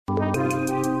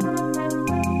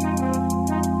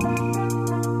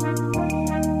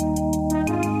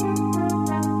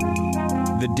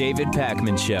The David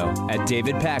Pakman Show at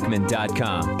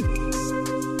davidpakman.com.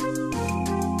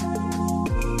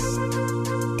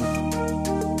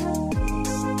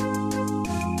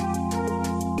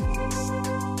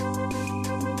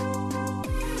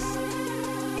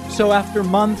 So after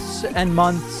months and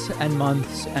months and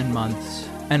months and months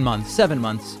and months, 7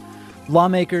 months,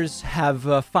 lawmakers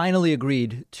have finally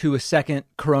agreed to a second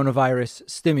coronavirus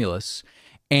stimulus,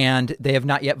 and they have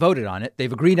not yet voted on it.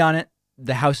 They've agreed on it.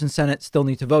 The House and Senate still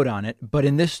need to vote on it. But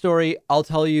in this story, I'll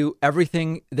tell you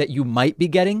everything that you might be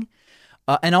getting,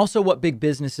 and also what big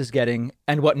business is getting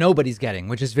and what nobody's getting,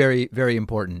 which is very, very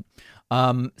important.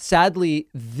 Sadly,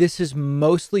 this is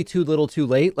mostly too little too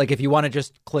late. Like if you want to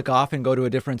just click off and go to a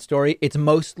different story, it's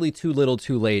mostly too little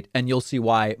too late. And you'll see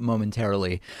why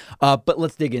momentarily. But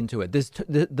let's dig into it.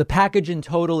 The package in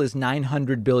total is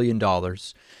 $900 billion.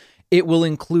 It will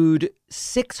include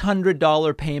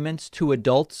 $600 payments to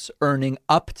adults earning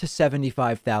up to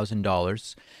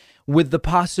 $75,000, with the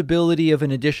possibility of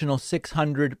an additional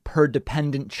 $600 per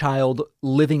dependent child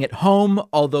living at home,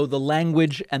 although the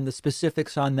language and the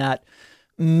specifics on that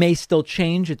may still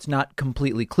change. It's not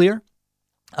completely clear.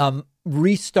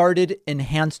 Restarted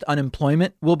enhanced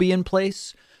unemployment will be in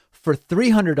place for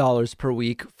 $300 per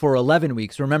week for 11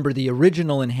 weeks. Remember, the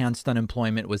original enhanced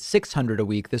unemployment was $600 a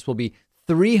week. This will be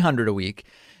 $300 a week.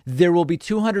 There will be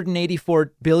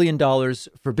 $284 billion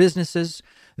for businesses.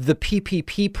 The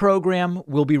PPP program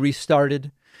will be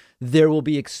restarted. There will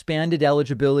be expanded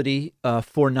eligibility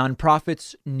for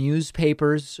nonprofits,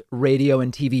 newspapers, radio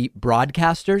and TV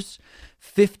broadcasters.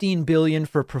 $15 billion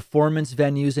for performance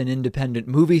venues and independent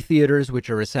movie theaters, which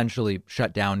are essentially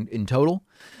shut down in total,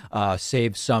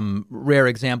 save some rare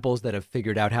examples that have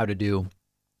figured out how to do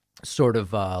sort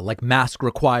of like mask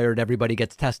required, everybody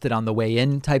gets tested on the way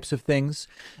in types of things.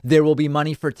 There will be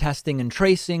money for testing and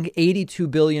tracing,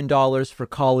 $82 billion for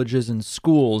colleges and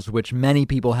schools, which many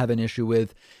people have an issue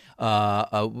with.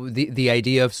 The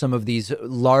idea of some of these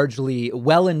largely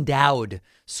well-endowed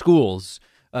schools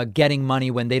getting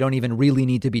money when they don't even really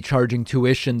need to be charging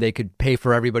tuition. They could pay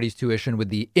for everybody's tuition with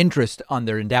the interest on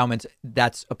their endowments.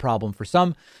 That's a problem for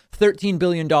some. $13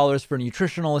 billion for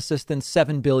nutritional assistance,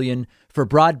 $7 billion for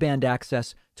broadband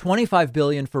access, $25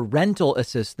 billion for rental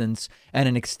assistance, and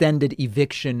an extended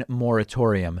eviction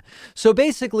moratorium. So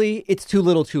basically, it's too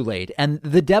little too late. And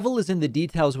the devil is in the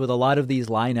details with a lot of these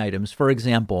line items. For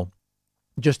example,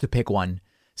 just to pick one,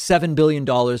 $7 billion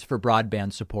for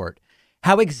broadband support.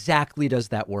 How exactly does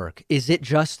that work? Is it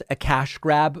just a cash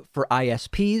grab for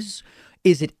ISPs?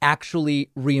 Is it actually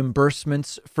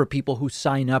reimbursements for people who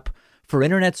sign up for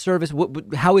internet service?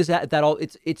 How is that all?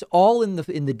 It's all in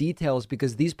the details,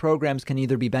 because these programs can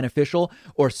either be beneficial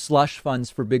or slush funds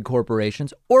for big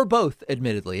corporations, or both.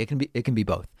 Admittedly, it can be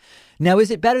both. Now, is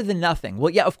it better than nothing?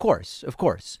 Well, yeah, of course.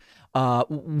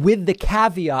 With the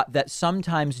caveat that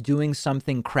sometimes doing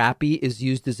something crappy is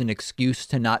used as an excuse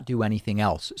to not do anything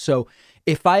else. So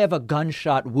if I have a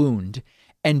gunshot wound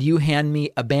and you hand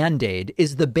me a Band-Aid,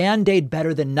 is the Band-Aid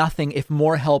better than nothing if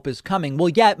more help is coming? Well,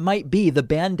 yeah, it might be. The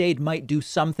Band-Aid might do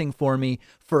something for me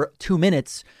for 2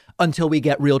 minutes until we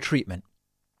get real treatment.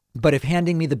 But if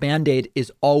handing me the Band-Aid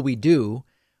is all we do,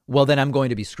 well, then I'm going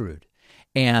to be screwed.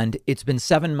 And it's been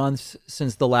 7 months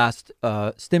since the last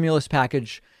stimulus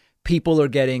package. People are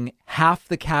getting half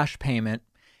the cash payment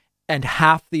and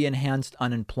half the enhanced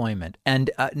unemployment.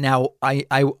 And now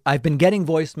I've been getting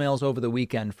voicemails over the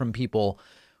weekend from people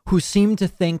who seem to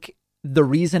think the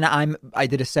reason I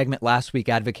did a segment last week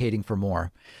advocating for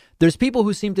more. There's people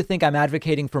who seem to think I'm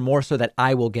advocating for more so that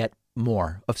I will get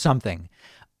more of something.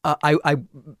 I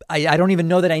don't even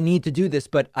know that I need to do this,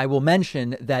 but I will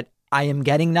mention that I am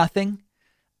getting nothing.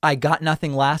 I got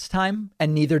nothing last time,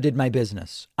 and neither did my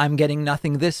business. I'm getting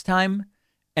nothing this time,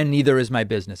 and neither is my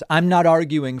business. I'm not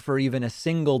arguing for even a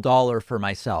single dollar for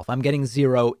myself. I'm getting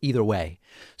zero either way.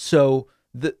 So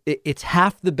it's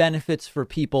half the benefits for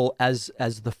people as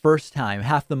the first time,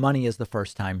 half the money as the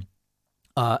first time.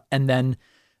 And then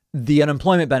the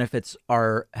unemployment benefits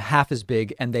are half as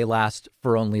big, and they last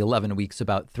for only 11 weeks,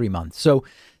 about 3 months. So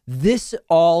this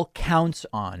all counts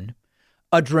on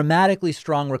a dramatically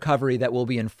strong recovery that will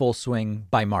be in full swing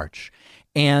by March.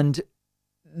 And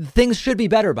things should be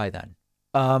better by then.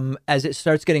 As it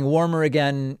starts getting warmer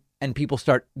again and people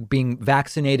start being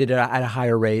vaccinated at a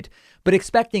higher rate. But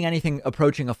expecting anything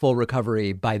approaching a full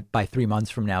recovery by 3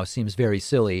 months from now seems very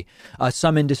silly.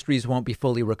 Some industries won't be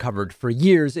fully recovered for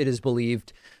years, it is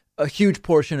believed. A huge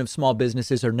portion of small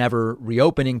businesses are never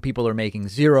reopening. People are making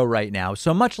zero right now.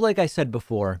 So much like I said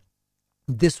before,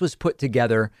 this was put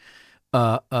together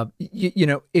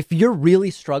If you're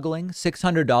really struggling,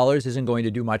 $600 isn't going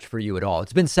to do much for you at all.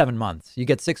 It's been 7 months. You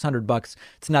get $600.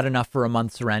 It's not enough for a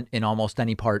month's rent in almost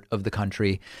any part of the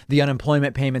country. The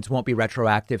unemployment payments won't be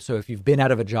retroactive. So if you've been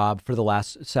out of a job for the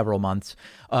last several months,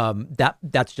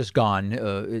 that's just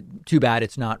gone. Too bad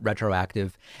it's not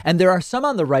retroactive. And there are some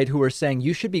on the right who are saying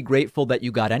you should be grateful that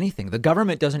you got anything. The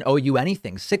government doesn't owe you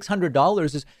anything.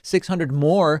 $600 is $600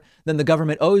 more than the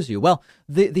government owes you. Well,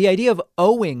 the idea of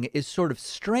owing is sort of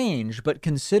strange, but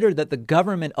consider that the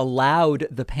government allowed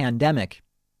the pandemic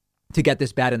to get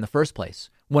this bad in the first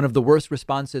place. One of the worst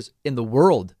responses in the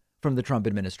world from the Trump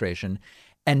administration.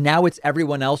 And now it's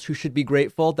everyone else who should be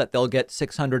grateful that they'll get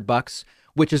 $600,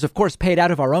 which is, of course, paid out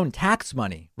of our own tax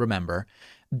money, remember,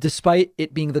 despite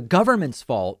it being the government's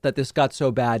fault that this got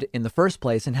so bad in the first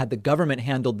place. And had the government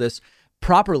handled this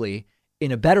properly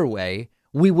in a better way,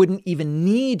 we wouldn't even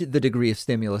need the degree of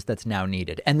stimulus that's now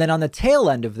needed. And then on the tail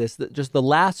end of this, just the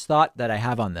last thought that I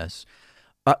have on this,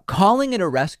 calling it a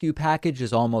rescue package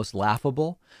is almost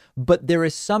laughable. But there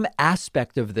is some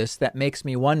aspect of this that makes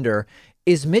me wonder,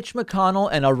 is Mitch McConnell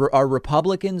and are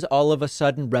Republicans all of a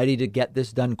sudden ready to get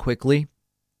this done quickly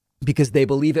because they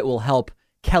believe it will help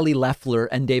Kelly Loeffler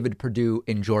and David Perdue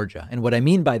in Georgia? And what I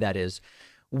mean by that is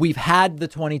we've had the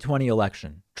 2020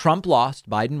 election. Trump lost,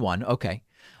 Biden won. OK.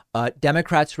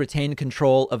 Democrats retained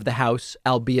control of the House,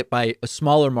 albeit by a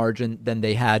smaller margin than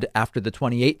they had after the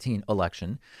 2018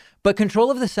 election. But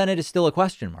control of the Senate is still a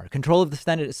question mark. Control of the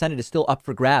Senate is still up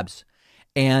for grabs.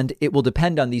 And it will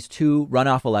depend on these two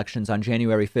runoff elections on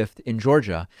January 5th in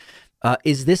Georgia.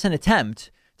 Is this an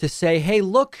attempt to say, hey,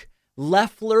 look,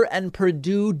 Loeffler and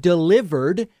Perdue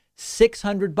delivered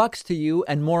 $600 to you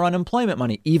and more unemployment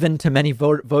money, even to many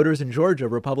voters in Georgia,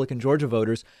 Republican Georgia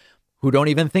voters who don't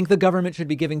even think the government should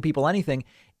be giving people anything?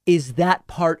 Is that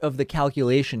part of the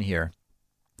calculation here?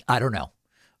 I don't know.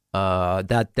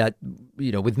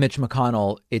 With Mitch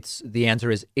McConnell, the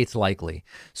answer is it's likely.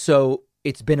 So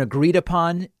it's been agreed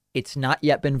upon. It's not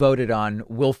yet been voted on.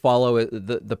 We'll follow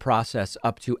the process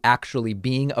up to actually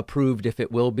being approved, if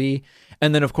it will be.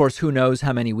 And then, of course, who knows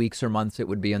how many weeks or months it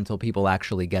would be until people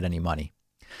actually get any money.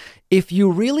 If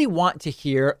you really want to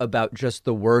hear about just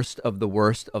the worst of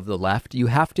the left, you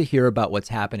have to hear about what's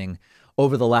happening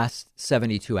over the last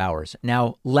 72 hours.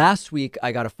 Now, last week,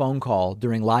 I got a phone call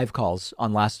during live calls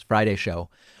on last Friday's show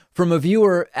from a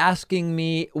viewer asking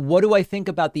me, what do I think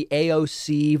about the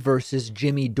AOC versus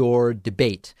Jimmy Dore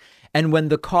debate? And when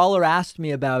the caller asked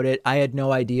me about it, I had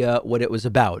no idea what it was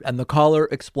about. And the caller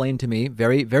explained to me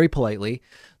very, very politely,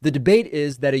 the debate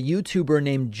is that a YouTuber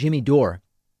named Jimmy Dore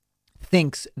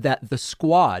thinks that the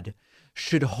Squad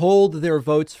should hold their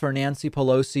votes for Nancy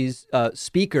Pelosi's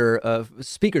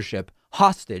speakership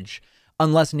hostage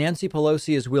unless Nancy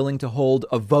Pelosi is willing to hold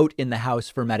a vote in the House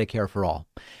for Medicare for all.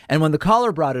 And when the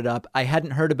caller brought it up, I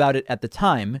hadn't heard about it at the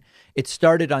time. It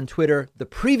started on Twitter the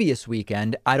previous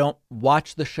weekend. I don't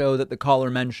watch the show that the caller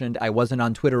mentioned. I wasn't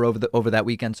on Twitter over that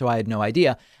weekend, so I had no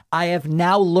idea. I have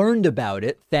now learned about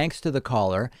it thanks to the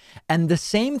caller. And the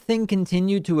same thing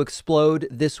continued to explode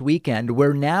this weekend,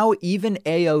 where now even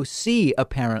AOC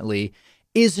apparently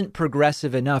isn't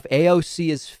progressive enough. AOC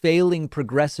is failing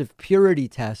progressive purity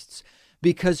tests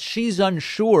because she's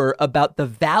unsure about the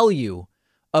value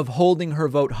of holding her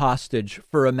vote hostage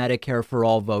for a Medicare for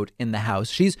all vote in the House.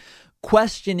 She's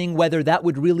questioning whether that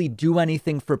would really do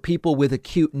anything for people with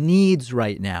acute needs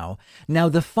right now. Now,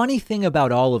 the funny thing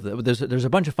about all of it, there's a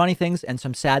bunch of funny things and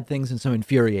some sad things and some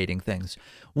infuriating things.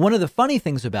 One of the funny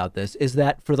things about this is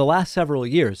that for the last several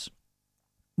years,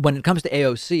 when it comes to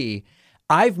AOC,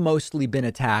 I've mostly been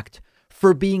attacked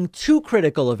for being too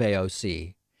critical of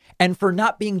AOC and for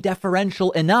not being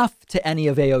deferential enough to any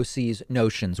of AOC's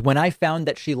notions. When I found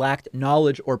that she lacked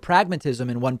knowledge or pragmatism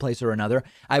in one place or another,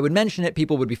 I would mention it.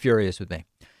 People would be furious with me.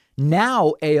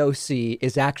 Now AOC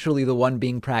is actually the one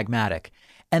being pragmatic,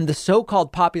 and the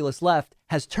so-called populist left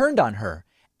has turned on her.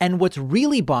 And what's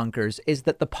really bonkers is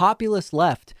that the populist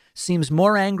left seems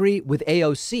more angry with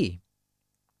AOC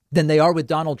than they are with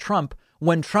Donald Trump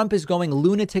when Trump is going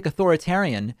lunatic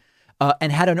authoritarian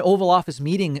and had an Oval Office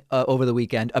meeting over the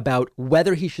weekend about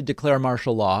whether he should declare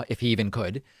martial law, if he even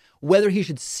could, whether he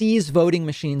should seize voting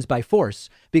machines by force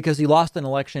because he lost an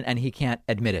election and he can't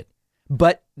admit it.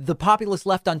 But the populist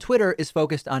left on Twitter is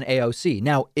focused on AOC.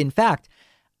 Now, in fact,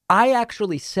 I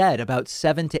actually said about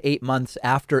 7 to 8 months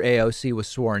after AOC was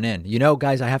sworn in,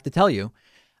 guys, I have to tell you,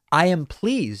 I am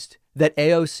pleased that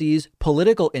AOC's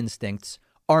political instincts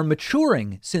are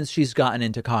maturing since she's gotten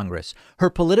into Congress. Her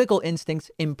political instincts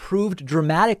improved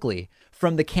dramatically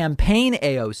from the campaign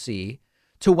AOC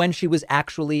to when she was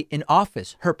actually in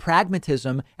office. Her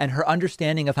pragmatism and her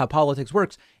understanding of how politics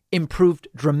works improved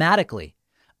dramatically.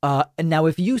 And now,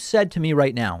 if you said to me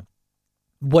right now,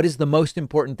 what is the most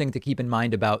important thing to keep in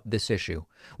mind about this issue?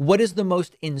 What is the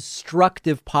most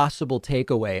instructive possible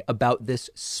takeaway about this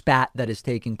spat that is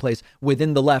taking place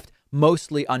within the left,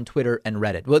 mostly on Twitter and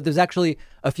Reddit? Well, there's actually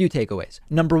a few takeaways.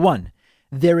 Number one,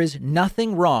 there is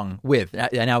nothing wrong with,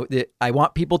 now I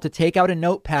want people to take out a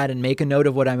notepad and make a note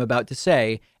of what I'm about to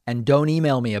say, and don't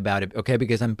email me about it, okay?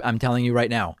 Because I'm telling you right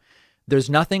now, there's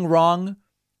nothing wrong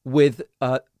with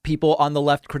people on the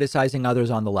left criticizing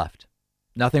others on the left.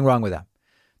 Nothing wrong with that.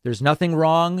 There's nothing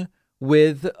wrong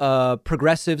with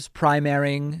progressives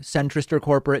primarying centrist or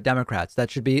corporate Democrats.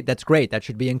 That's great. That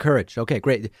should be encouraged. Okay,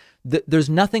 great. There's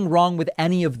nothing wrong with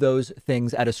any of those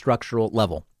things at a structural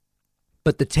level.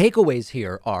 But the takeaways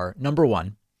here are, number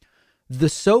one, the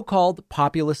so-called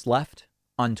populist left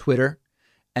on Twitter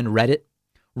and Reddit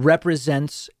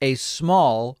represents a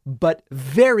small but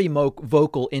very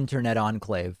vocal internet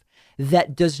enclave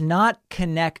that does not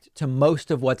connect to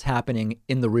most of what's happening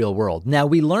in the real world. Now,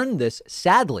 we learned this,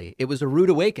 sadly, it was a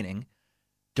rude awakening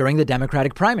during the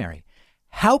Democratic primary.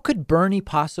 How could Bernie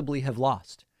possibly have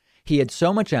lost? He had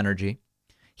so much energy.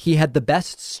 He had the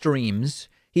best streams.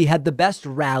 He had the best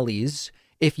rallies.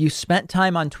 If you spent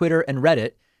time on Twitter and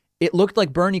Reddit, it looked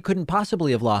like Bernie couldn't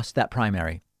possibly have lost that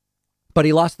primary. But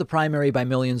he lost the primary by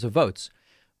millions of votes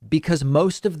because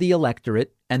most of the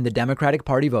electorate and the Democratic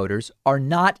Party voters are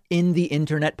not in the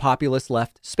internet populist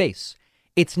left space.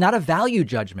 It's not a value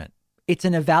judgment. It's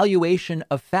an evaluation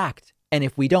of fact. And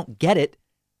if we don't get it,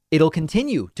 it'll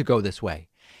continue to go this way.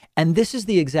 And this is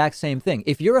the exact same thing.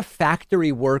 If you're a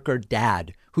factory worker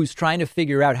dad who's trying to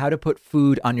figure out how to put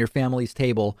food on your family's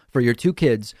table for your two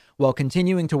kids while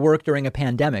continuing to work during a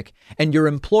pandemic, and your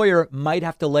employer might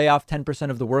have to lay off 10%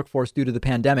 of the workforce due to the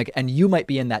pandemic, and you might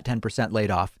be in that 10% laid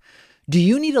off, do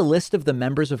you need a list of the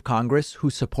members of Congress who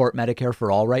support Medicare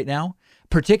for all right now,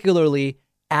 particularly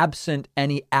absent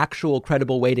any actual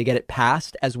credible way to get it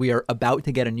passed as we are about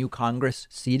to get a new Congress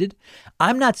seated?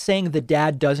 I'm not saying the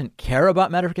dad doesn't care about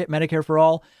Medicare for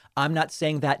all. I'm not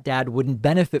saying that dad wouldn't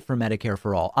benefit from Medicare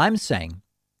for all. I'm saying,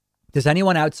 does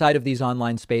anyone outside of these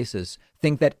online spaces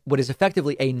think that what is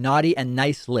effectively a naughty and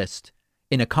nice list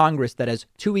in a Congress that has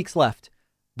 2 weeks left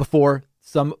before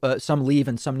some leave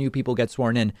and some new people get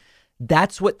sworn in,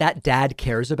 that's what that dad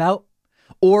cares about?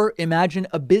 Or imagine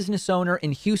a business owner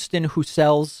in Houston who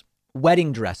sells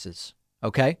wedding dresses,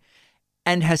 okay,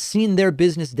 and has seen their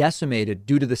business decimated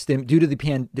due to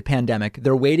the pandemic.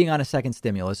 They're waiting on a second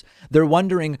stimulus. They're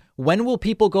wondering, when will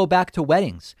people go back to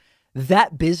weddings?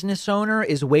 That business owner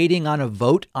is waiting on a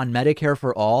vote on Medicare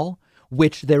for all,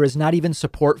 which there is not even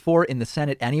support for in the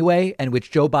Senate anyway, and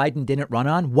which Joe Biden didn't run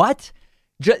on. What?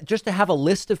 Just to have a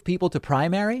list of people to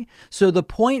primary? So the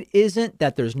point isn't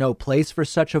that there's no place for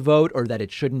such a vote or that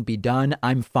it shouldn't be done.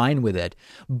 I'm fine with it.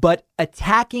 But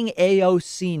attacking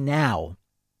AOC now,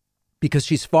 because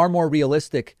she's far more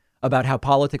realistic about how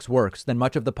politics works than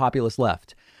much of the populist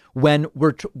left, when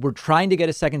we're trying to get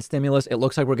a second stimulus, it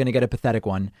looks like we're going to get a pathetic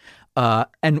one.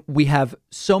 And we have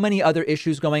so many other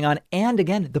issues going on. And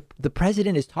again, the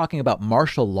president is talking about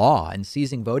martial law and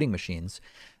seizing voting machines.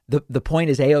 The point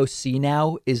is AOC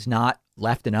now is not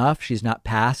left enough. She's not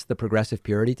past the progressive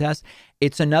purity test.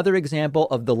 It's another example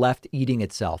of the left eating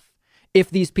itself. If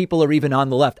these people are even on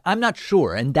the left, I'm not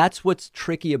sure. And that's what's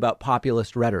tricky about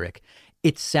populist rhetoric.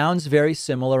 It sounds very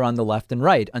similar on the left and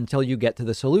right until you get to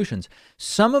the solutions.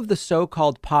 Some of the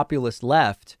so-called populist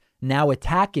left now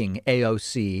attacking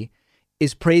AOC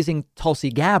is praising Tulsi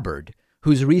Gabbard,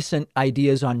 whose recent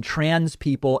ideas on trans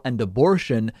people and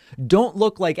abortion don't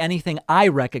look like anything I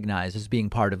recognize as being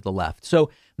part of the left.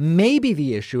 So maybe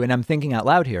the issue, and I'm thinking out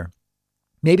loud here,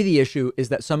 maybe the issue is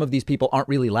that some of these people aren't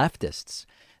really leftists.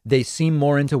 They seem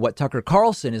more into what Tucker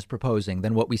Carlson is proposing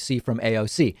than what we see from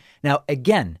AOC. Now,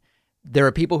 again, there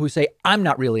are people who say, I'm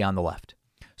not really on the left.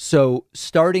 So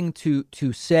starting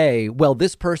to say, well,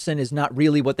 this person is not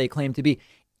really what they claim to be.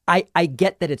 I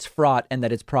get that it's fraught and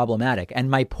that it's problematic. And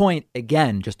my point,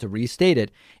 again, just to restate it,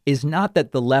 is not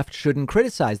that the left shouldn't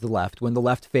criticize the left when the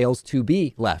left fails to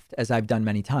be left, as I've done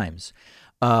many times.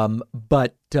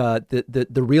 But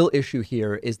the real issue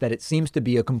here is that it seems to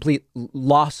be a complete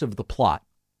loss of the plot,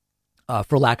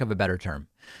 for lack of a better term.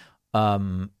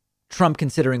 Trump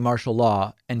considering martial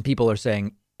law, and people are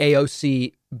saying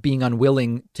AOC being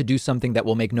unwilling to do something that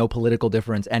will make no political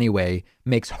difference anyway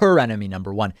makes her enemy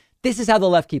number one. This is how the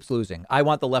left keeps losing. I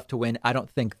want the left to win. I don't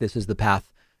think this is the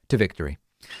path to victory.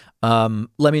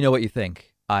 Let me know what you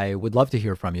think. I would love to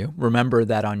hear from you. Remember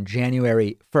that on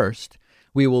January 1st,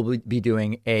 we will be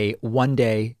doing a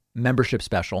one-day membership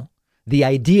special. The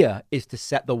idea is to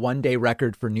set the one-day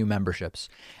record for new memberships.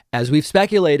 As we've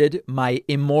speculated, my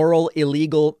immoral,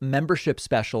 illegal membership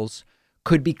specials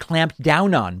could be clamped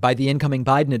down on by the incoming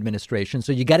Biden administration.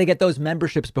 So you got to get those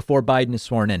memberships before Biden is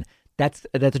sworn in. That's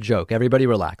a joke. Everybody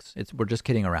relax. We're just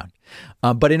kidding around.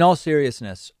 But in all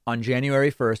seriousness, on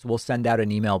January 1st, we'll send out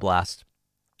an email blast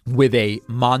with a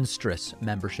monstrous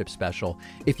membership special.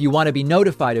 If you want to be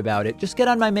notified about it, just get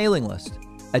on my mailing list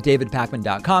at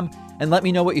davidpakman.com and let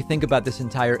me know what you think about this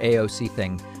entire AOC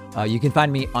thing. You can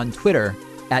find me on Twitter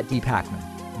at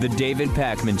dpakman. The David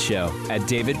Pakman Show at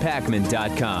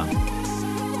davidpakman.com.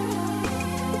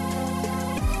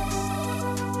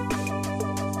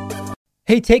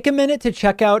 Hey, take a minute to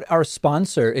check out our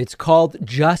sponsor. It's called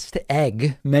Just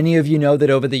Egg. Many of you know that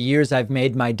over the years, I've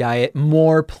made my diet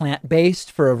more plant-based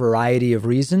for a variety of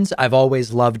reasons. I've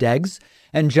always loved eggs,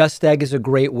 and Just Egg is a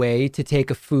great way to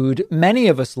take a food many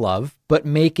of us love, but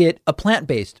make it a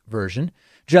plant-based version.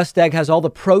 Just Egg has all the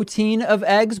protein of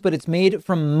eggs, but it's made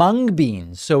from mung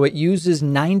beans, so it uses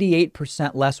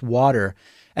 98% less water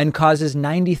and causes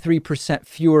 93%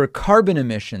 fewer carbon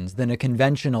emissions than a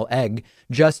conventional egg.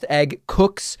 Just Egg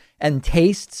cooks and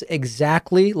tastes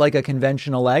exactly like a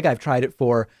conventional egg. I've tried it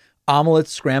for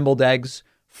omelets, scrambled eggs,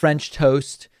 French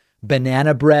toast,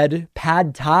 banana bread,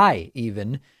 pad thai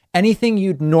even. Anything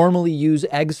you'd normally use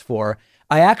eggs for.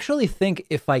 I actually think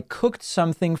if I cooked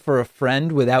something for a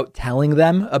friend without telling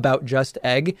them about Just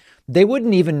Egg, they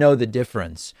wouldn't even know the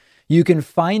difference. You can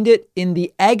find it in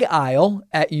the egg aisle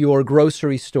at your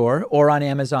grocery store or on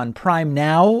Amazon Prime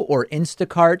Now or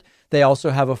Instacart. They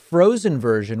also have a frozen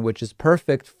version, which is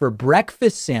perfect for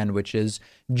breakfast sandwiches.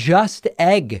 Just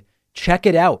Egg. Check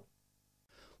it out.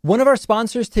 One of our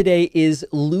sponsors today is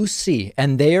Lucy,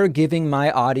 and they are giving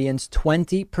my audience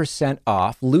 20%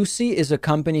 off. Lucy is a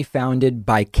company founded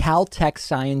by Caltech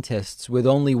scientists with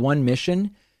only one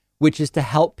mission, which is to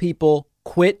help people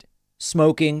quit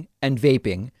smoking and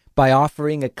vaping by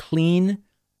offering a clean,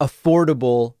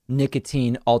 affordable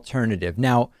nicotine alternative.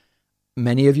 Now,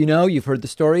 many of you know, you've heard the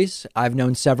stories. I've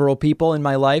known several people in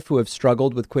my life who have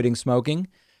struggled with quitting smoking.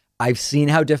 I've seen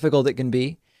how difficult it can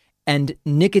be. And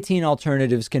nicotine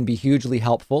alternatives can be hugely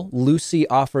helpful. Lucy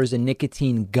offers a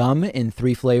nicotine gum in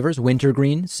 3 flavors,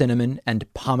 wintergreen, cinnamon, and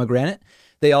pomegranate.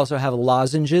 They also have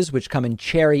lozenges, which come in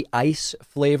cherry ice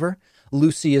flavor.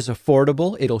 Lucy is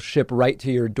affordable. It'll ship right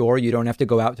to your door. You don't have to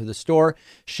go out to the store.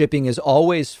 Shipping is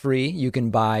always free. You can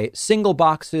buy single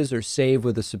boxes or save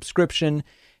with a subscription.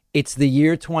 It's the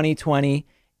year 2020.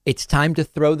 It's time to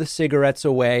throw the cigarettes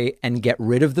away and get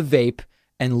rid of the vape.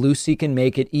 And Lucy can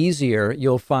make it easier.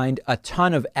 You'll find a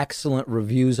ton of excellent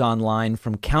reviews online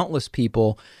from countless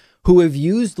people who have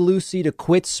used Lucy to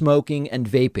quit smoking and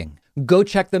vaping. Go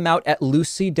check them out at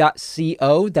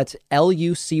lucy.co. That's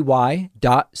lucy.co.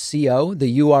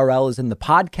 The URL is in the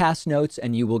podcast notes,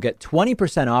 and you will get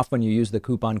 20% off when you use the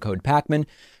coupon code Pakman.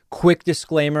 Quick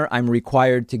disclaimer, I'm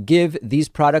required to give. These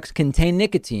products contain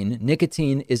nicotine.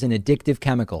 Nicotine is an addictive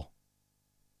chemical.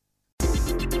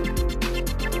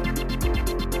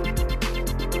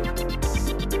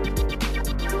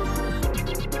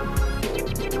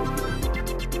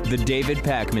 The David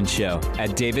Pakman Show at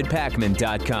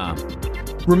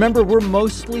davidpakman.com. Remember, we're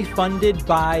mostly funded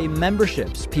by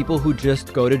memberships, people who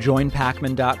just go to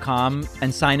joinpakman.com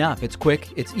and sign up. It's quick,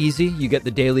 it's easy. You get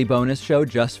the daily bonus show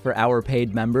just for our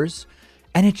paid members.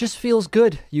 And it just feels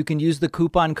good. You can use the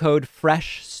coupon code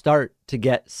FRESHSTART to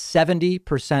get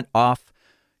 70% off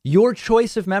your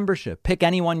choice of membership. Pick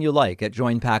anyone you like at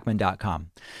joinpakman.com.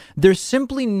 There's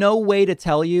simply no way to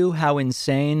tell you how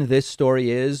insane this story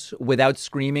is without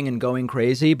screaming and going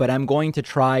crazy, but I'm going to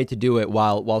try to do it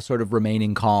while sort of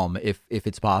remaining calm if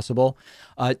it's possible.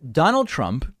 Donald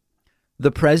Trump,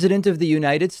 the president of the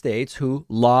United States, who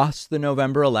lost the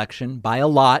November election by a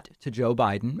lot to Joe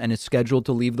Biden and is scheduled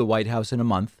to leave the White House in a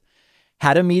month,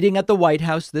 had a meeting at the White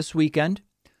House this weekend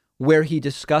where he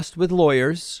discussed with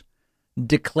lawyers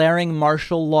declaring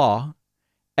martial law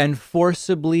and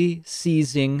forcibly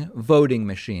seizing voting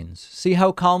machines. See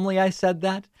how calmly I said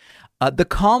that? The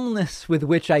calmness with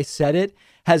which I said it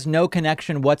has no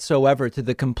connection whatsoever to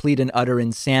the complete and utter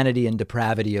insanity and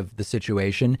depravity of the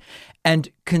situation. And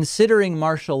considering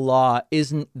martial law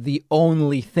isn't the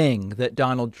only thing that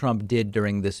Donald Trump did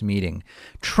during this meeting.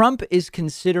 Trump is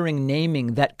considering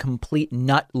naming that complete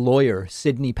nut lawyer,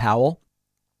 Sidney Powell.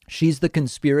 She's the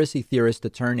conspiracy theorist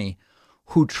attorney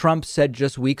who Trump said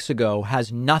just weeks ago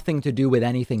has nothing to do with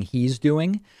anything he's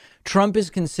doing. Trump is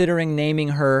considering naming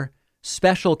her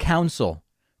special counsel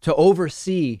to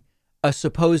oversee a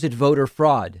supposed voter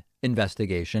fraud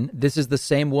investigation. This is the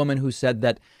same woman who said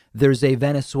that there's a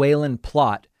Venezuelan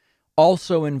plot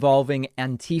also involving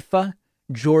Antifa,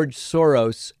 George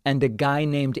Soros, and a guy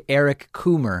named Eric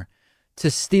Coomer to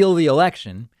steal the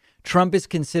election, Trump is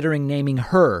considering naming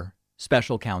her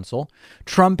special counsel.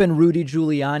 Trump and Rudy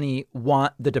Giuliani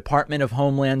want the Department of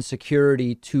Homeland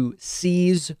Security to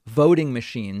seize voting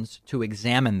machines, to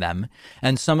examine them.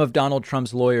 And some of Donald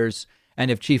Trump's lawyers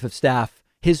and his chief of staff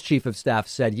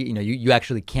said, you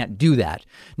actually can't do that.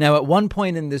 Now, at one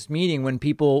point in this meeting, when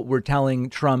people were telling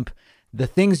Trump the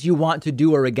things you want to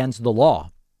do are against the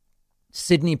law,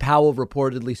 Sidney Powell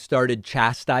reportedly started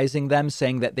chastising them,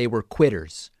 saying that they were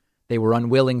quitters. They were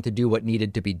unwilling to do what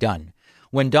needed to be done.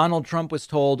 When Donald Trump was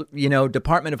told,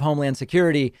 Department of Homeland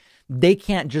Security, they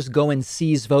can't just go and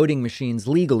seize voting machines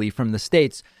legally from the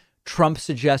states, Trump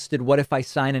suggested, what if I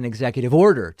sign an executive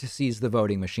order to seize the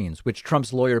voting machines, which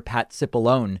Trump's lawyer, Pat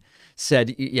Cipollone,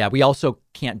 said, yeah, we also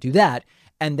can't do that.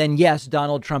 And then, yes,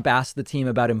 Donald Trump asked the team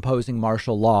about imposing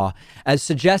martial law, as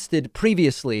suggested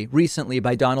recently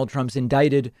by Donald Trump's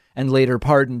indicted and later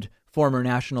pardoned former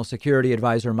National Security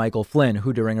Advisor Michael Flynn,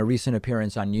 who during a recent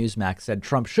appearance on Newsmax said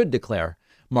Trump should declare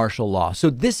martial law. So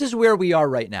this is where we are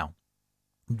right now.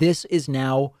 This is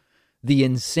now the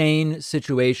insane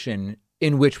situation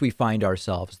in which we find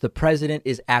ourselves. The president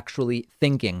is actually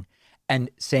thinking and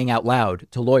saying out loud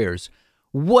to lawyers,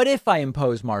 what if I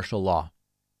impose martial law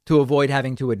to avoid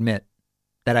having to admit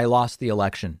that I lost the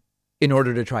election in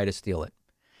order to try to steal it?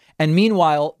 And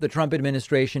meanwhile, the Trump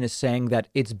administration is saying that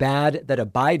it's bad that a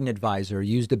Biden advisor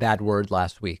used a bad word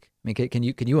last week. I mean,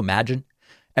 can you imagine?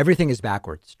 Everything is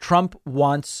backwards. Trump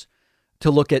wants to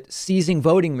look at seizing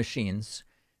voting machines.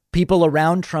 People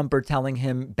around Trump are telling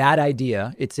him, bad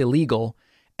idea, it's illegal.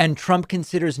 And Trump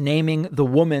considers naming the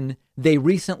woman they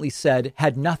recently said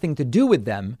had nothing to do with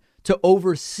them to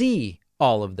oversee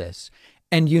all of this.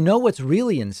 And you know what's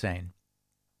really insane?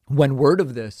 When word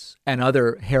of this and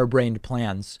other harebrained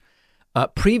plans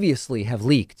previously have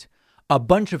leaked, a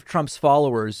bunch of Trump's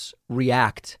followers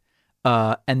react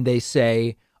and they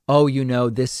say, oh,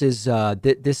 this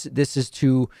is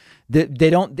too, they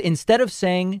don't, instead of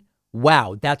saying,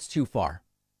 wow, that's too far,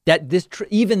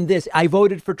 I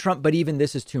voted for Trump, but even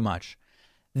this is too much.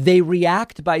 They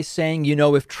react by saying,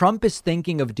 if Trump is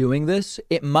thinking of doing this,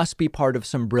 it must be part of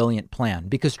some brilliant plan,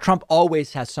 because Trump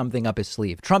always has something up his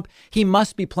sleeve. He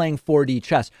must be playing 4D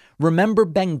chess. Remember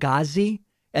Benghazi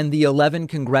and the 11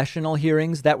 congressional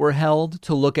hearings that were held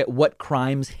to look at what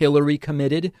crimes Hillary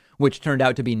committed, which turned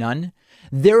out to be none?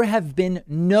 There have been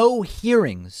no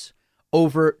hearings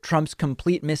over Trump's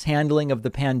complete mishandling of the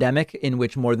pandemic, in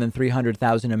which more than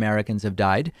 300,000 Americans have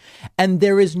died. And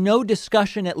there is no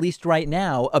discussion, at least right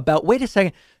now, about, wait a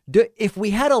second, if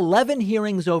we had 11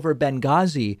 hearings over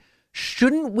Benghazi,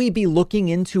 shouldn't we be looking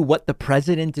into what the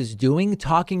president is doing,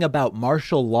 talking about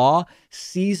martial law,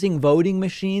 seizing voting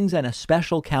machines, and a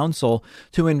special counsel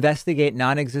to investigate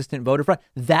non-existent voter fraud?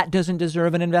 That doesn't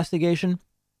deserve an investigation.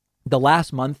 The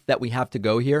last month that we have to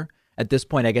go here, at this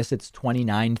point, I guess it's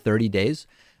 29, 30 days.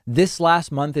 This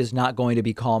last month is not going to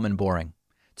be calm and boring.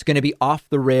 It's going to be off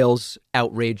the rails,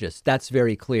 outrageous. That's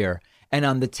very clear. And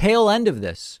on the tail end of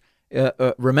this,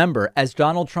 remember, as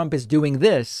Donald Trump is doing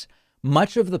this,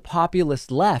 much of the populist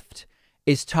left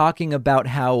is talking about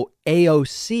how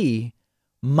AOC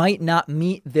might not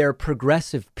meet their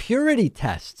progressive purity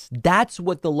tests. That's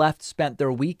what the left spent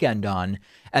their weekend on,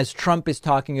 as Trump is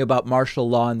talking about martial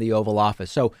law in the Oval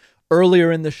Office. So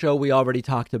earlier in the show, we already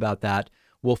talked about that.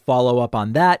 We'll follow up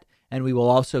on that. And we will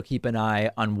also keep an eye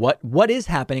on what is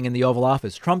happening in the Oval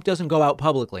Office. Trump doesn't go out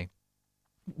publicly.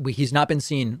 He's not been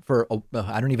seen for,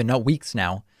 I don't even know, weeks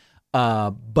now.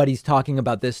 But he's talking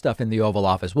about this stuff in the Oval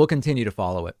Office. We'll continue to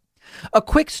follow it. A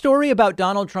quick story about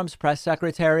Donald Trump's press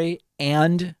secretary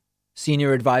and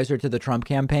senior advisor to the Trump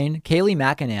campaign. Kayleigh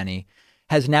McEnany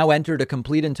has now entered a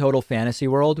complete and total fantasy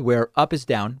world where up is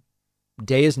down,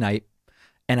 day is night,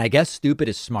 and I guess stupid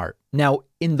is smart. Now,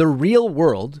 in the real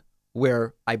world,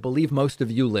 where I believe most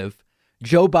of you live,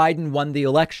 Joe Biden won the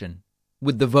election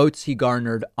with the votes he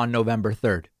garnered on November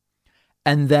 3rd.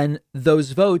 And then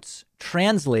those votes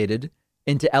translated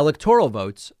into electoral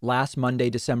votes last Monday,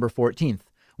 December 14th,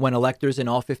 when electors in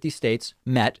all 50 states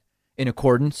met in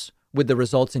accordance with the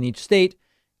results in each state,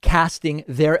 casting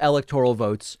their electoral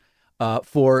votes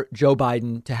for Joe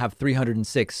Biden to have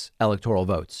 306 electoral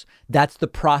votes. That's the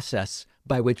process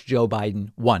by which Joe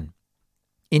Biden won.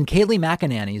 In Kayleigh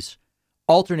McEnany's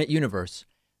alternate universe,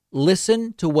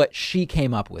 listen to what she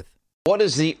came up with. What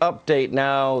is the update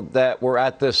now that we're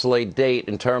at this late date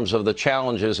in terms of the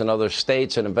challenges in other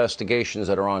states and investigations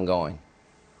that are ongoing?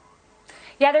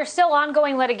 Yeah, there's still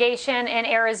ongoing litigation in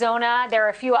Arizona. There are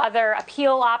a few other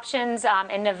appeal options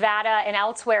in Nevada and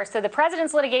elsewhere. So the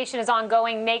president's litigation is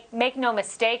ongoing. Make no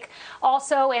mistake.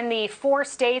 Also, in the 4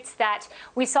 states that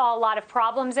we saw a lot of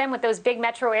problems in with those big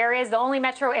metro areas, the only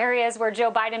metro areas where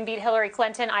Joe Biden beat Hillary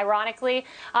Clinton, ironically,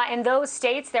 in those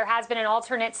states, there has been an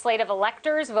alternate slate of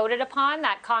electors voted upon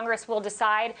that Congress will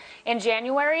decide in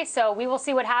January. So we will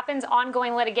see what happens.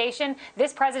 Ongoing litigation.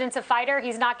 This president's a fighter.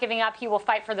 He's not giving up. He will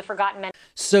fight for the forgotten men.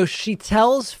 So she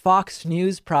tells Fox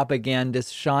News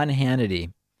propagandist Sean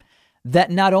Hannity that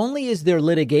not only is there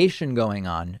litigation going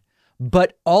on,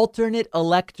 but alternate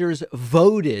electors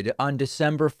voted on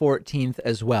December 14th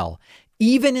as well.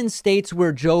 Even in states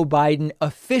where Joe Biden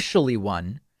officially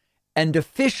won and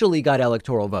officially got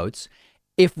electoral votes,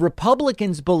 if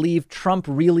Republicans believe Trump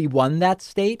really won that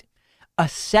state, a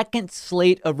second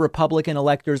slate of Republican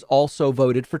electors also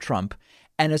voted for Trump.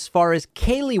 And as far as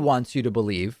Kayleigh wants you to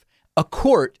believe, a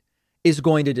court is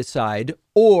going to decide,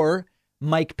 or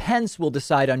Mike Pence will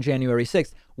decide on January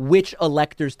 6th, which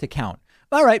electors to count.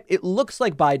 All right, it looks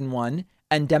like Biden won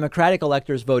and Democratic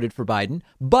electors voted for Biden,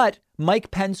 but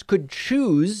Mike Pence could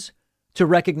choose to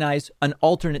recognize an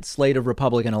alternate slate of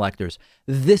Republican electors.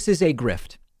 This is a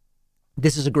grift.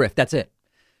 This is a grift. That's it.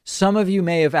 Some of you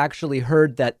may have actually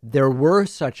heard that there were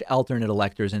such alternate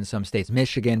electors in some states,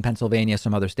 Michigan, Pennsylvania,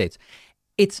 some other states.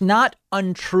 It's not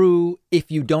untrue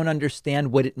if you don't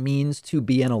understand what it means to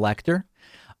be an elector.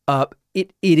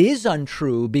 It is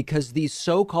untrue because these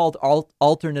so-called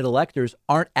alternate electors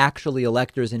aren't actually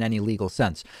electors in any legal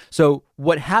sense. So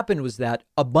what happened was that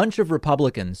a bunch of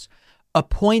Republicans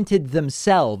appointed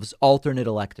themselves alternate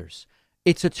electors.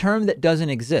 It's a term that doesn't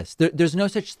exist. There's no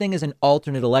such thing as an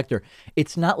alternate elector.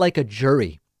 It's not like a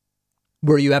jury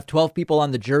where you have 12 people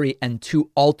on the jury and 2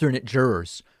 alternate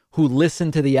jurors who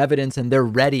listen to the evidence and they're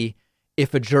ready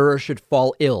if a juror should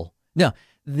fall ill. No,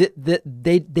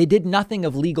 they did nothing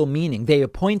of legal meaning. They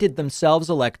appointed themselves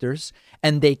electors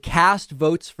and they cast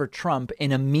votes for Trump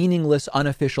in a meaningless,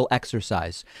 unofficial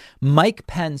exercise. Mike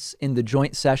Pence in the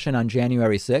joint session on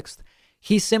January 6th,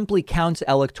 he simply counts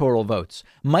electoral votes.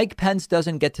 Mike Pence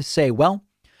doesn't get to say, well,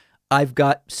 I've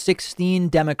got 16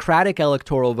 Democratic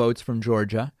electoral votes from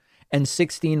Georgia and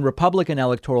 16 Republican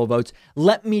electoral votes.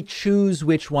 Let me choose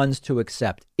which ones to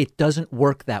accept. It doesn't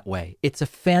work that way. It's a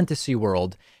fantasy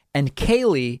world. And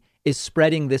Kayleigh is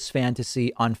spreading this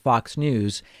fantasy on Fox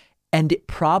News. And it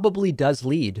probably does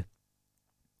lead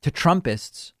to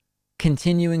Trumpists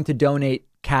continuing to donate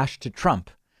cash to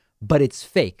Trump. But it's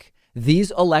fake.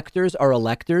 These electors are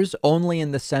electors only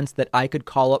in the sense that I could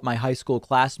call up my high school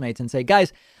classmates and say,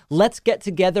 guys, let's get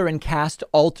together and cast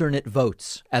alternate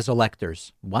votes as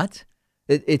electors. What?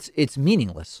 It's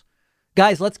meaningless.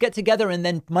 Guys, let's get together and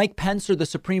then Mike Pence or the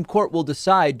Supreme Court will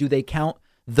decide, do they count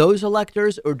those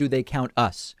electors or do they count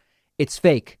us? It's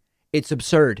fake. It's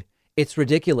absurd. It's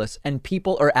ridiculous. And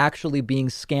people are actually being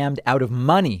scammed out of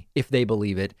money if they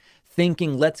believe it,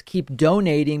 thinking let's keep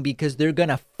donating because they're going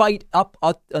to fight up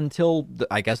until,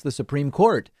 I guess, the Supreme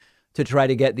Court to try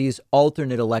to get these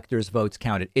alternate electors' votes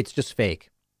counted. It's just fake.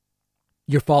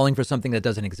 You're falling for something that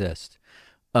doesn't exist.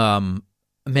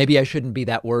 Maybe I shouldn't be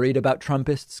that worried about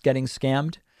Trumpists getting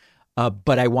scammed,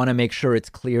 but I want to make sure it's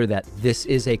clear that this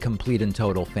is a complete and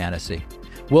total fantasy.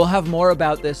 We'll have more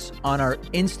about this on our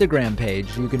Instagram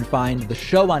page. You can find the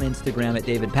show on Instagram at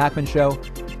David Pakman Show.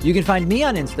 You can find me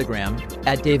on Instagram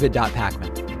at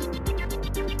david.pakman.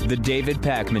 The David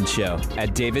Pakman Show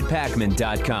at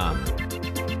davidpakman.com.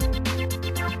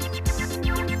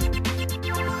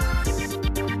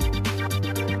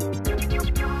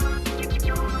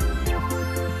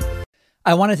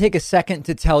 I want to take a second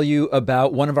to tell you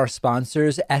about one of our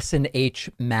sponsors, S&H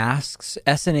Masks.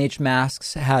 S&H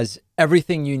Masks has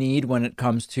everything you need when it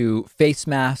comes to face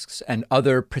masks and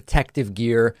other protective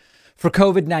gear for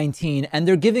COVID-19, and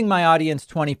they're giving my audience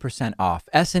 20% off.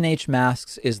 S&H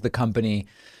Masks is the company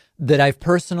that I've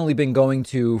personally been going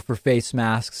to for face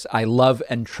masks. I love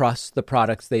and trust the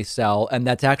products they sell, and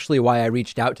that's actually why I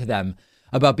reached out to them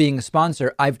about being a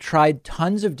sponsor. I've tried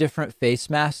tons of different face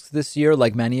masks this year,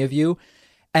 like many of you,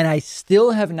 and I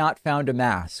still have not found a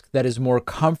mask that is more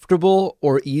comfortable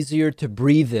or easier to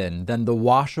breathe in than the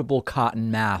washable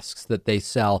cotton masks that they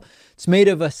sell. It's made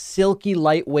of a silky,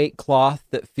 lightweight cloth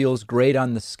that feels great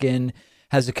on the skin,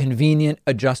 has a convenient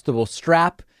adjustable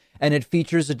strap, and it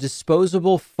features a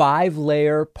disposable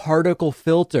 5-layer particle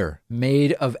filter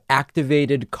made of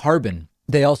activated carbon.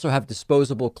 They also have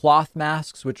disposable cloth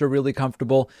masks, which are really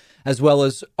comfortable, as well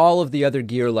as all of the other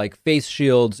gear like face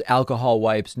shields, alcohol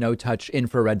wipes, no-touch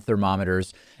infrared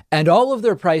thermometers, and all of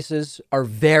their prices are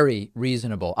very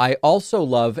reasonable. I also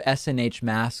love S&H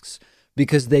masks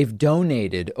because they've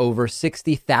donated over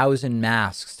 60,000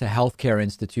 masks to healthcare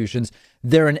institutions.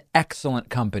 They're an excellent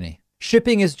company.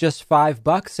 Shipping is just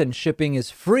 $5 and shipping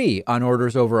is free on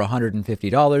orders over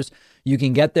 $150. You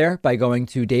can get there by going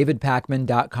to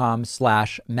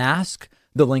davidpakman.com/mask.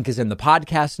 The link is in the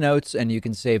podcast notes, and you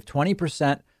can save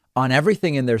 20% on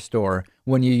everything in their store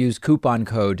when you use coupon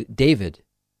code DAVID.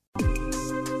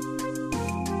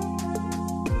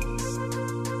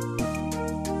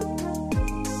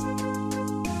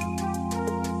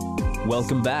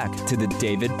 Welcome back to the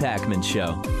David Pakman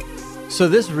Show. So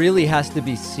this really has to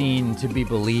be seen to be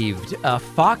believed.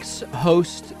 Fox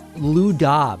host Lou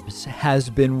Dobbs has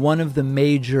been one of the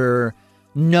major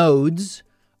nodes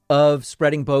of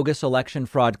spreading bogus election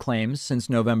fraud claims since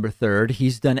November 3rd.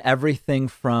 He's done everything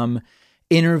from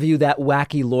interview that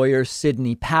wacky lawyer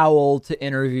Sidney Powell to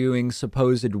interviewing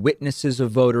supposed witnesses of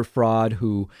voter fraud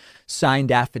who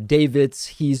signed affidavits.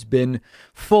 He's been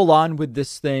full on with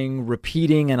this thing,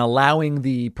 repeating and allowing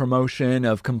the promotion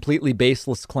of completely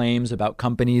baseless claims about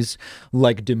companies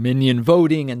like Dominion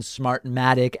Voting and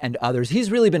Smartmatic and others.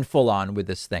 He's really been full on with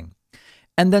this thing.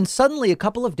 And then suddenly, a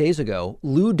couple of days ago,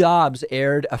 Lou Dobbs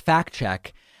aired a fact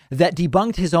check that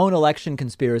debunked his own election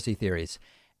conspiracy theories.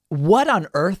 What on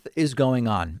earth is going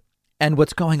on? And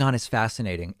what's going on is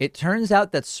fascinating. It turns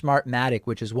out that Smartmatic,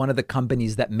 which is one of the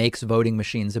companies that makes voting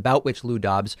machines about which Lou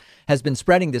Dobbs has been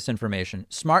spreading this information,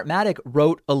 Smartmatic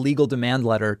wrote a legal demand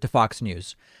letter to Fox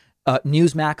News,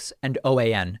 Newsmax, and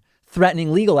OAN,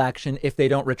 threatening legal action if they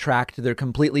don't retract their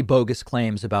completely bogus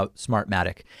claims about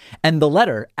Smartmatic. And the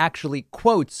letter actually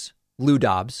quotes Lou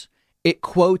Dobbs. It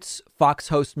quotes Fox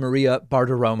host Maria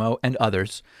Bartiromo and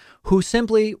others who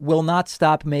simply will not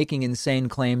stop making insane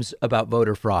claims about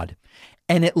voter fraud.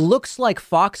 And it looks like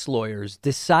Fox lawyers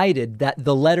decided that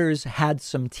the letters had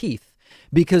some teeth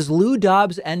because Lou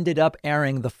Dobbs ended up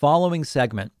airing the following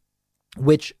segment,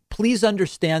 which, please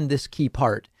understand this key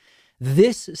part.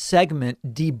 This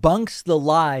segment debunks the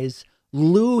lies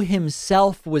Lou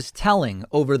himself was telling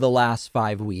over the last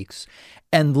 5 weeks.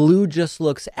 And Lou just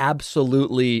looks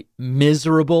absolutely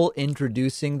miserable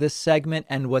introducing this segment.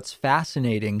 And what's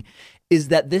fascinating is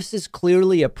that this is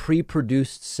clearly a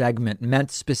pre-produced segment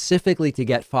meant specifically to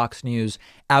get Fox News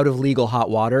out of legal hot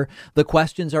water. The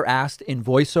questions are asked in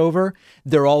voiceover.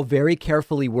 They're all very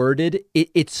carefully worded.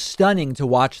 It's stunning to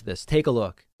watch this. Take a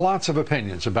look. Lots of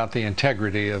opinions about the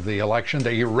integrity of the election,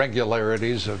 the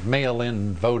irregularities of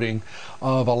mail-in voting,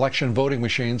 of election voting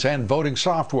machines and voting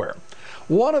software.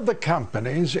 One of the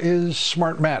companies is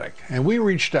Smartmatic, and we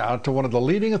reached out to one of the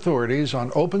leading authorities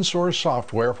on open source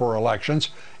software for elections,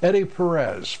 Eddie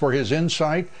Perez, for his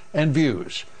insight and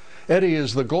views. Eddie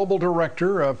is the Global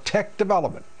Director of Tech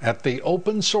Development at the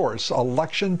Open Source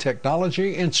Election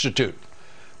Technology Institute.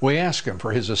 We asked him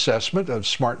for his assessment of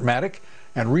Smartmatic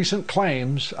and recent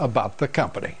claims about the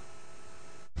company.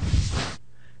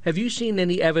 Have you seen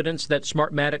any evidence that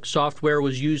Smartmatic software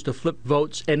was used to flip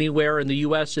votes anywhere in the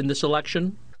U.S. in this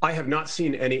election? I have not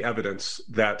seen any evidence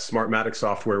that Smartmatic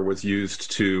software was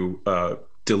used to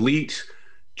delete,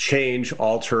 change,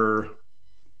 alter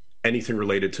anything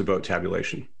related to vote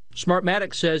tabulation.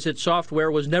 Smartmatic says its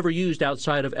software was never used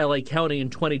outside of L.A. County in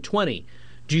 2020.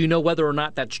 Do you know whether or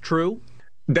not that's true?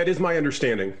 That is my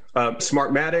understanding.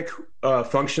 Smartmatic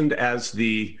functioned as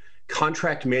the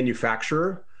contract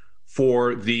manufacturer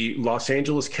for the Los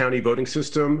Angeles County voting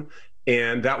system,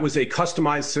 and that was a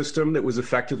customized system that was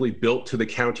effectively built to the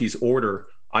county's order.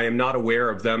 I am not aware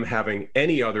of them having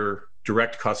any other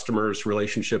direct customers,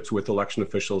 relationships with election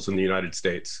officials in the United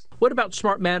States. What about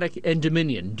Smartmatic and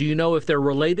Dominion? Do you know if they're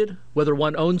related, whether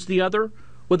one owns the other,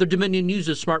 whether Dominion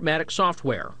uses Smartmatic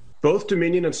software? Both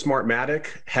Dominion and Smartmatic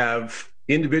have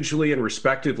individually and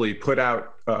respectively put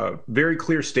out very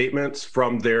clear statements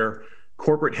from their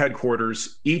corporate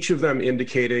headquarters, each of them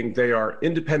indicating they are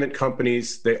independent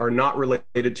companies. They are not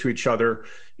related to each other.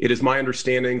 It is my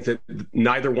understanding that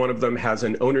neither one of them has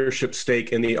an ownership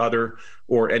stake in the other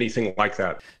or anything like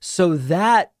that. So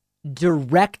that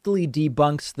directly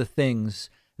debunks the things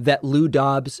that Lou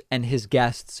Dobbs and his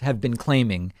guests have been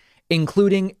claiming,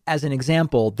 including, as an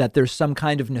example, that there's some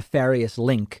kind of nefarious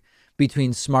link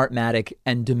between Smartmatic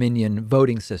and Dominion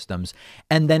voting systems.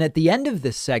 And then at the end of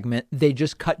this segment, they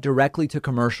just cut directly to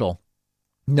commercial.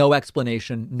 No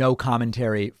explanation, no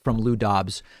commentary from Lou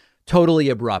Dobbs. Totally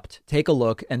abrupt. Take a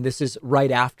look. And this is right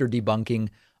after debunking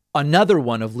another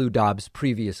one of Lou Dobbs'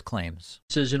 previous claims.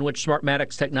 This is in which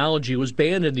Smartmatic's technology was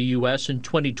banned in the U.S. in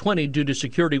 2020 due to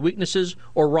security weaknesses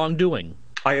or wrongdoing.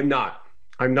 I am not.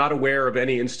 I'm not aware of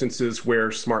any instances where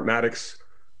Smartmatic's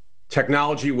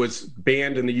technology was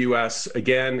banned in the U.S.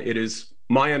 Again, it is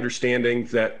my understanding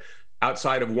that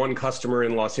outside of one customer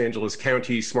in Los Angeles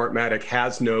County, Smartmatic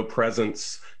has no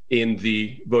presence in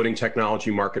the voting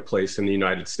technology marketplace in the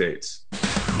United States.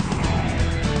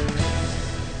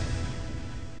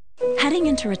 Heading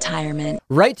into retirement.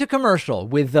 Right to commercial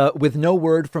with no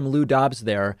word from Lou Dobbs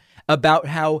there about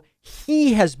how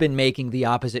he has been making the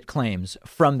opposite claims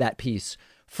from that piece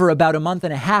for about a month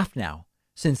and a half now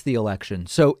since the election.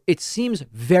 So it seems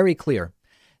very clear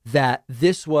that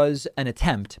this was an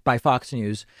attempt by Fox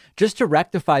News just to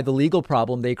rectify the legal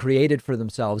problem they created for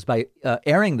themselves by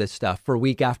airing this stuff for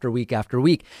week after week after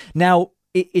week. Now,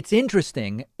 it's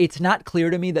interesting. It's not clear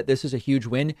to me that this is a huge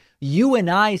win. You and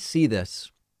I see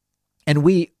this and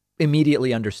we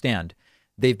immediately understand.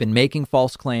 They've been making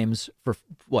false claims for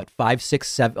 5, 6,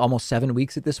 7, almost 7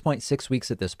 weeks at this point, 6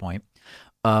 weeks at this point.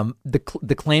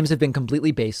 The claims have been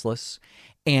completely baseless.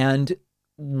 And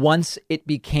once it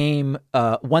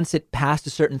passed a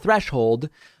certain threshold,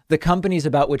 the companies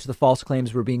about which the false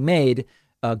claims were being made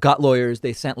got lawyers.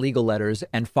 They sent legal letters,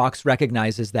 and Fox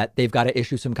recognizes that they've got to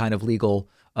issue some kind of legal.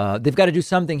 They've got to do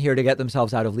something here to get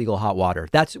themselves out of legal hot water.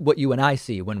 That's what you and I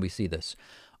see when we see this.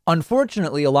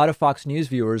 Unfortunately, a lot of Fox News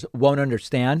viewers won't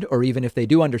understand, or even if they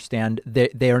do understand,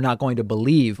 they are not going to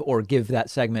believe or give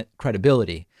that segment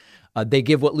credibility. They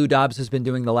give what Lou Dobbs has been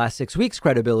doing the last 6 weeks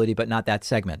credibility, but not that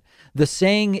segment. The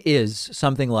saying is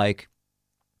something like,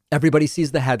 everybody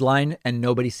sees the headline and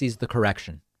nobody sees the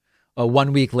correction.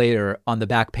 1 week later on the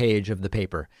back page of the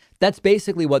paper. That's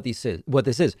basically what this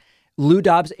is. Lou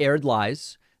Dobbs aired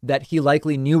lies that he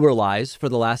likely knew were lies for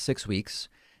the last 6 weeks.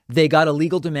 They got a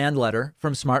legal demand letter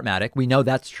from Smartmatic. We know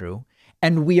that's true.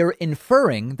 And we are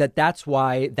inferring that that's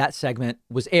why that segment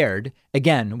was aired,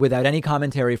 again, without any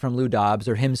commentary from Lou Dobbs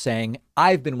or him saying,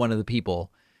 I've been one of the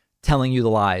people telling you the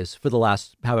lies for the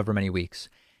last however many weeks.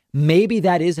 Maybe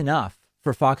that is enough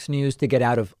for Fox News to get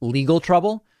out of legal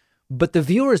trouble, but the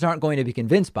viewers aren't going to be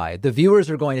convinced by it. The viewers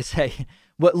are going to say,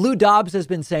 what Lou Dobbs has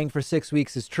been saying for 6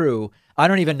 weeks is true. I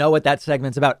don't even know what that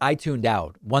segment's about. I tuned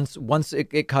out. Once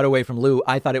it cut away from Lou,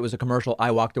 I thought it was a commercial.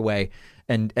 I walked away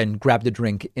and grabbed a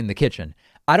drink in the kitchen.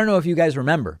 I don't know if you guys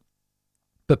remember,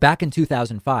 but back in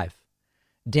 2005,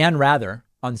 Dan Rather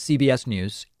on CBS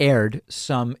News aired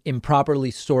some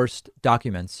improperly sourced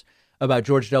documents about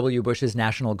George W. Bush's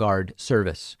National Guard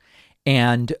service.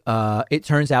 And it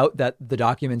turns out that the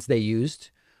documents they used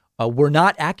were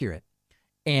not accurate.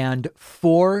 And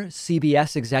 4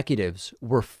 CBS executives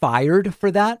were fired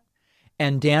for that.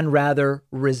 And Dan Rather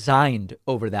resigned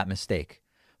over that mistake.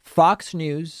 Fox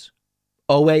News,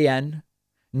 OAN,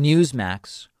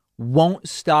 Newsmax won't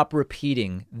stop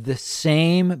repeating the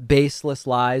same baseless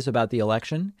lies about the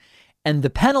election. And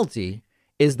the penalty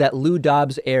is that Lou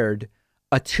Dobbs aired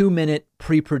a 2-minute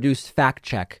pre-produced fact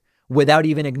check without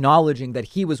even acknowledging that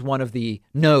he was one of the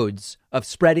nodes of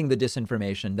spreading the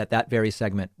disinformation that very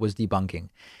segment was debunking.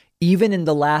 Even in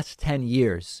the last 10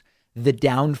 years, the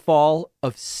downfall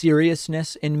of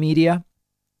seriousness in media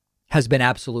has been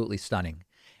absolutely stunning.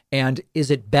 And is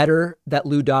it better that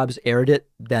Lou Dobbs aired it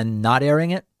than not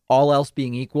airing it? All else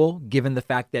being equal, given the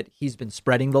fact that he's been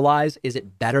spreading the lies, is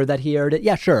it better that he aired it?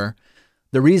 Yeah, sure.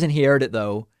 The reason he aired it,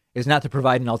 though, is not to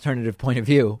provide an alternative point of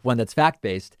view, one that's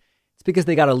fact-based. It's because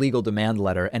they got a legal demand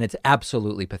letter, and it's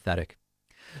absolutely pathetic.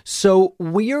 So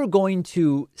we are going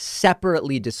to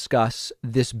separately discuss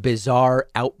this bizarre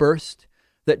outburst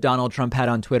that Donald Trump had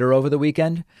on Twitter over the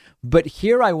weekend. But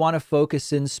here I want to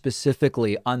focus in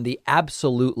specifically on the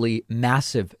absolutely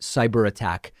massive cyber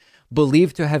attack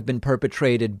believed to have been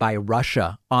perpetrated by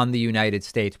Russia on the United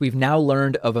States. We've now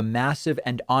learned of a massive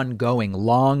and ongoing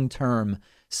long-term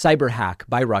cyber hack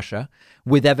by Russia,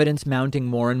 with evidence mounting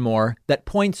more and more that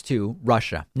points to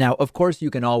Russia. Now, of course, you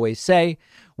can always say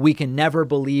we can never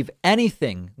believe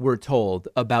anything we're told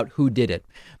about who did it.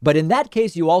 But in that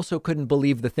case, you also couldn't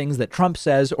believe the things that Trump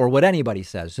says or what anybody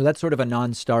says. So that's sort of a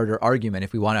non-starter argument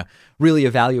if we want to really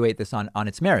evaluate this on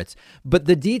its merits. But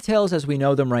the details as we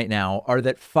know them right now are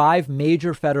that 5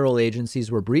 major federal agencies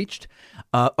were breached.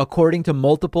 According to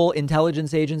multiple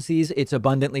intelligence agencies, it's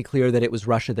abundantly clear that it was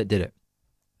Russia that did it.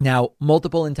 Now,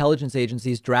 multiple intelligence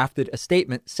agencies drafted a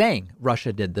statement saying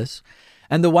Russia did this,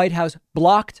 and the White House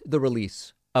blocked the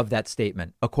release of that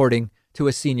statement, according to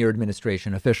a senior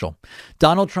administration official.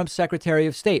 Donald Trump's Secretary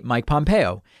of State, Mike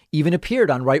Pompeo, even appeared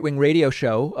on right-wing radio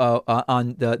show,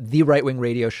 on the right-wing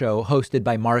radio show hosted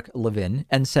by Mark Levin,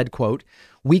 and said, quote,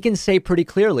 "We can say pretty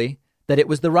clearly that it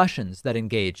was the Russians that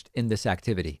engaged in this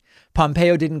activity."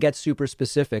 Pompeo didn't get super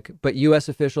specific, but U.S.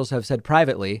 officials have said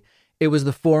privately it was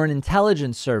the Foreign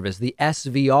Intelligence Service, the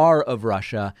SVR of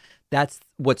Russia. That's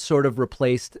what sort of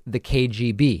replaced the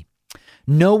KGB.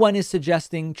 No one is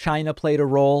suggesting China played a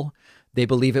role. They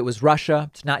believe it was Russia.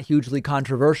 It's not hugely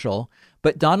controversial.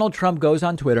 But Donald Trump goes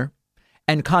on Twitter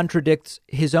and contradicts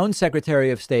his own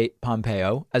Secretary of State,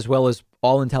 Pompeo, as well as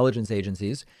all intelligence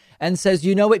agencies, and says,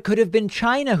 it could have been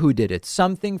China who did it,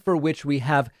 something for which we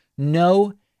have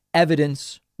no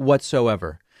evidence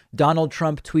whatsoever. Donald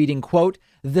Trump tweeting, quote,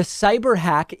 "The cyber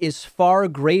hack is far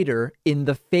greater in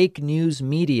the fake news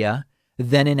media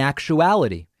than in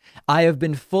actuality. I have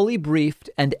been fully briefed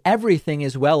and everything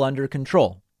is well under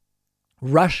control.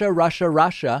 Russia, Russia,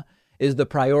 Russia is the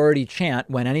priority chant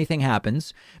when anything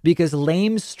happens because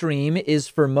lamestream is,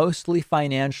 for mostly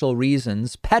financial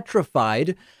reasons,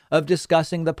 petrified of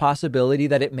discussing the possibility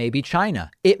that it may be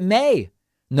China. It may.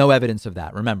 No evidence of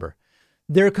that, remember.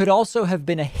 There could also have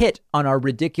been a hit on our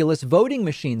ridiculous voting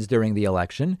machines during the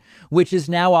election, which is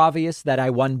now obvious that I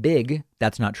won big.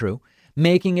 That's not true,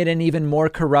 making it an even more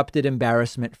corrupted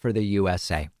embarrassment for the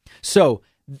USA. So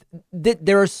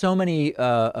there are so many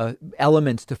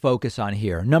elements to focus on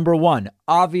here. Number one,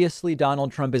 obviously,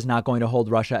 Donald Trump is not going to hold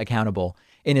Russia accountable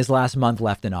in his last month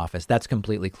left in office. That's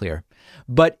completely clear.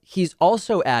 But he's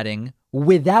also adding,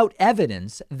 without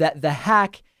evidence, that the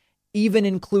hack even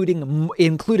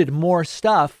included more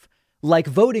stuff like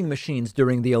voting machines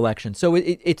during the election. So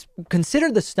it's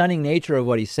consider the stunning nature of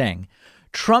what he's saying.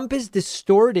 Trump is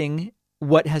distorting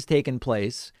what has taken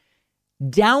place,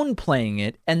 downplaying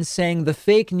it and saying the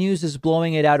fake news is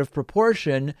blowing it out of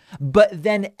proportion, but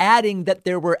then adding that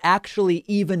there were actually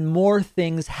even more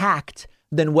things hacked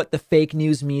than what the fake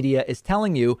news media is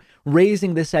telling you,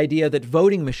 raising this idea that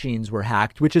voting machines were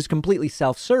hacked, which is completely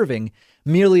self-serving,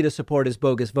 merely to support his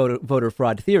bogus voter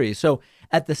fraud theory. So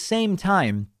at the same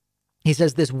time, he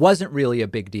says this wasn't really a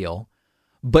big deal,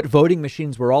 but voting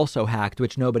machines were also hacked,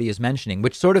 which nobody is mentioning,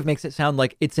 which sort of makes it sound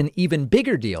like it's an even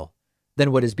bigger deal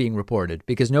than what is being reported,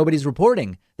 because nobody's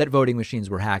reporting that voting machines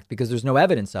were hacked because there's no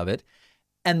evidence of it.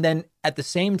 And then at the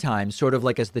same time, sort of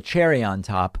like as the cherry on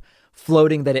top,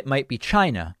 floating that it might be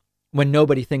China when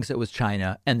nobody thinks it was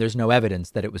China and there's no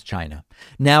evidence that it was China.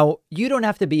 Now, you don't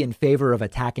have to be in favor of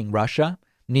attacking Russia,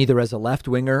 neither as a left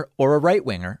winger or a right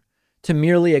winger, to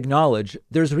merely acknowledge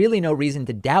there's really no reason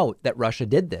to doubt that Russia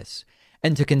did this,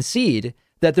 and to concede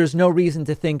that there's no reason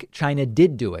to think China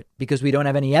did do it because we don't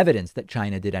have any evidence that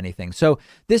China did anything. So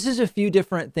this is a few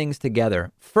different things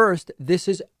together. First, this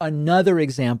is another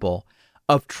example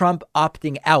of Trump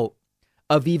opting out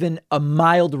of even a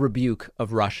mild rebuke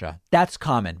of Russia. That's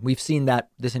common. We've seen that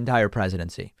this entire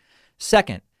presidency.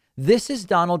 Second, this is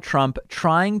Donald Trump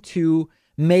trying to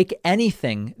make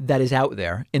anything that is out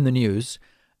there in the news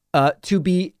to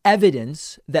be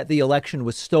evidence that the election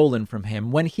was stolen from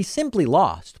him when he simply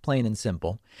lost, plain and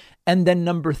simple. And then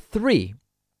number three,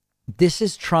 this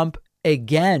is Trump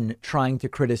again trying to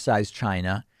criticize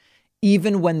China,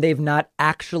 even when they've not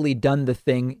actually done the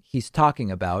thing he's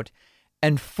talking about.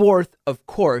 And fourth, of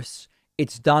course,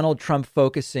 it's Donald Trump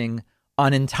focusing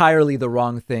on entirely the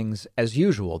wrong things as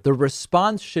usual. The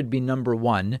response should be, number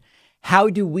one,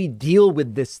 how do we deal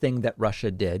with this thing that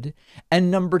Russia did? And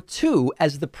number two,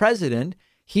 as the president,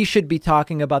 he should be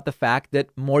talking about the fact that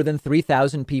more than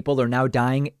 3,000 people are now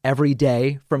dying every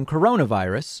day from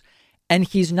coronavirus. And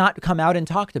he's not come out and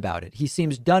talked about it. He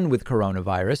seems done with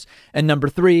coronavirus. And number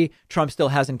three, Trump still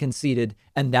hasn't conceded,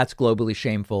 and that's globally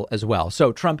shameful as well.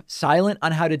 So Trump silent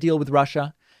on how to deal with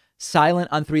Russia, silent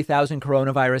on 3,000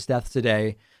 coronavirus deaths a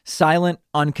day, silent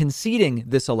on conceding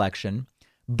this election,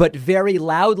 but very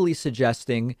loudly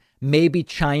suggesting maybe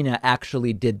China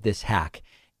actually did this hack.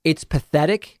 It's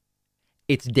pathetic.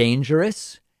 It's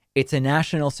dangerous. It's a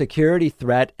national security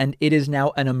threat. And it is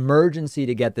now an emergency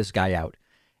to get this guy out.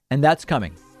 And that's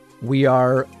coming. We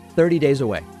are 30 days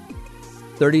away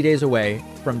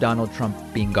from Donald Trump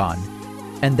being gone.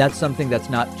 And that's something that's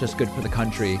not just good for the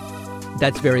country.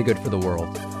 That's very good for the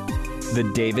world.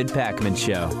 The David Pakman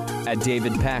Show at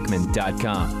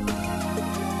davidpakman.com.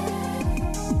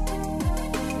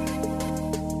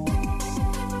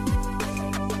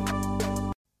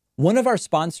 One of our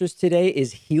sponsors today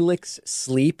is Helix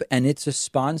Sleep, and it's a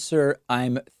sponsor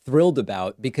I'm thrilled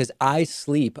about because I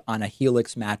sleep on a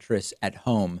Helix mattress at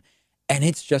home, and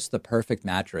it's just the perfect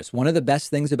mattress. One of the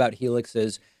best things about Helix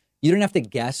is you don't have to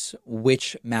guess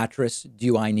which mattress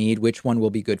do I need, which one will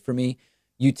be good for me.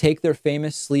 You take their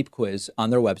famous sleep quiz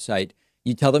on their website,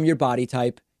 you tell them your body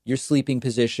type, your sleeping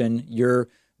position, your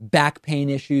back pain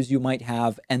issues you might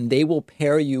have, and they will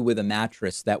pair you with a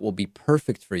mattress that will be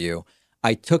perfect for you.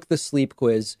 I took the sleep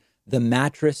quiz. The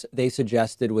mattress they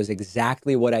suggested was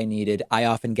exactly what I needed. I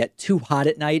often get too hot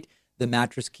at night. The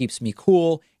mattress keeps me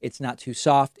cool. It's not too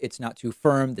soft. It's not too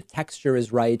firm. The texture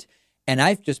is right. And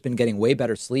I've just been getting way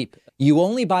better sleep. You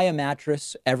only buy a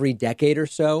mattress every decade or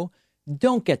so.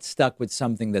 don't get stuck with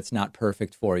something that's not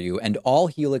perfect for you. And all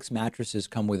Helix mattresses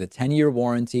come with a 10-year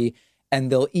warranty,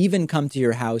 and they'll even come to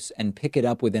your house and pick it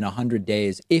up within 100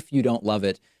 days if you don't love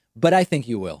it. But I think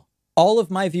you will. All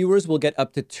of my viewers will get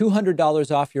up to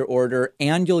 $200 off your order,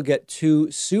 and you'll get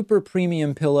 2 super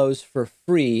premium pillows for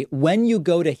free when you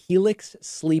go to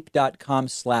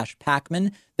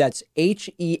helixsleep.com/Pacman. That's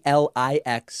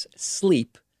HELIX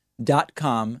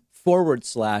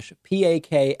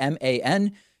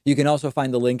sleep.com/PAKMAN. You can also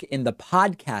find the link in the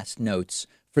podcast notes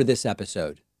for this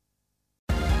episode.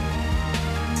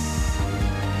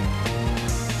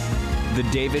 The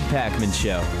David Pakman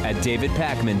Show at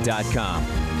davidpakman.com.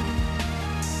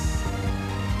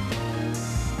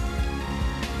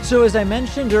 So as I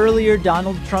mentioned earlier,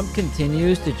 Donald Trump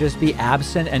continues to just be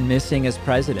absent and missing as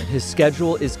president. His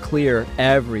schedule is clear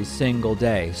every single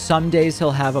day. Some days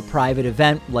he'll have a private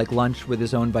event like lunch with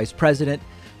his own vice president,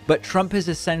 but Trump has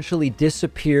essentially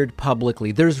disappeared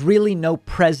publicly. There's really no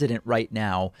president right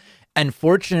now. And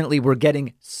fortunately, we're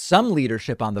getting some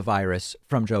leadership on the virus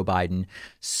from Joe Biden,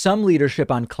 some leadership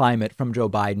on climate from Joe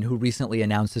Biden, who recently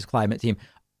announced his climate team.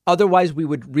 Otherwise, we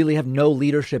would really have no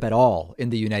leadership at all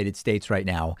in the United States right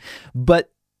now.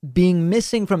 But being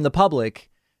missing from the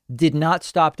public did not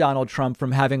stop Donald Trump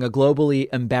from having a globally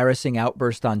embarrassing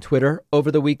outburst on Twitter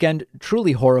over the weekend.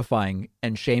 Truly horrifying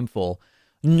and shameful.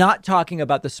 Not talking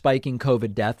about the spiking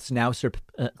COVID deaths, now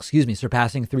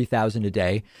surpassing 3,000 a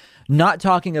day. Not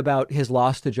talking about his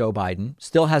loss to Joe Biden,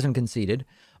 still hasn't conceded,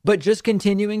 but just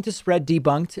continuing to spread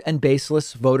debunked and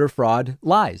baseless voter fraud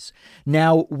lies.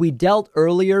 Now, we dealt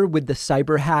earlier with the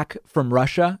cyber hack from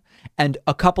Russia, and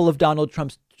a couple of Donald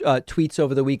Trump's tweets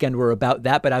over the weekend were about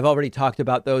that, but I've already talked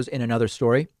about those in another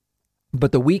story.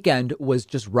 But the weekend was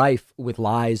just rife with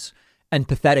lies and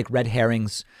pathetic red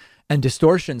herrings and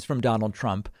distortions from Donald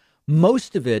Trump.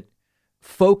 Most of it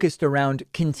focused around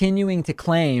continuing to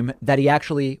claim that he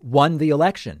actually won the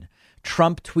election.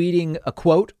 Trump tweeting a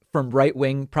quote from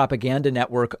right-wing propaganda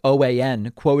network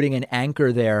OAN, quoting an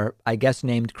anchor there, I guess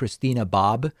named Christina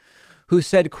Bobb, who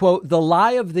said, quote, "The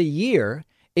lie of the year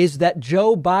is that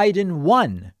Joe Biden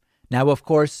won." Now, of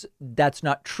course, that's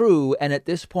not true. And at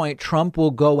this point, Trump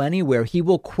will go anywhere. He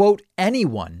will quote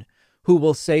anyone who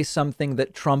will say something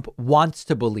that Trump wants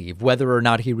to believe. Whether or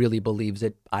not he really believes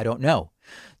it, I don't know.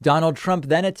 Donald Trump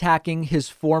then attacking his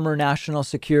former national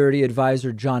security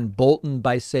advisor, John Bolton,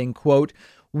 by saying, quote,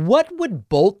 "What would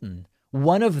Bolton,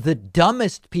 one of the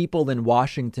dumbest people in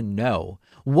Washington, know?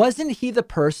 Wasn't he the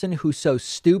person who so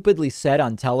stupidly said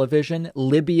on television,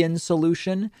 Libyan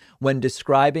solution, when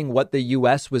describing what the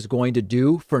U.S. was going to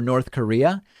do for North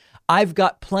Korea? I've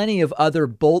got plenty of other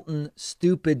Bolton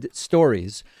stupid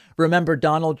stories." Remember,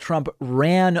 Donald Trump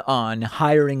ran on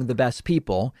hiring the best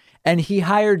people, and he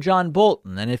hired John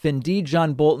Bolton. And if indeed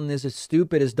John Bolton is as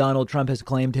stupid as Donald Trump has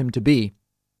claimed him to be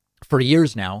for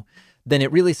years now, then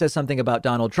it really says something about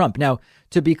Donald Trump. Now,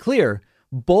 to be clear,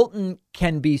 Bolton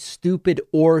can be stupid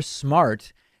or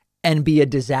smart and be a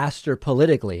disaster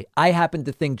politically. I happen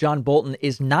to think John Bolton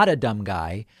is not a dumb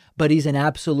guy, but he's an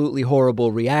absolutely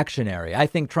horrible reactionary. I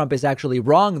think Trump is actually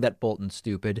wrong that Bolton's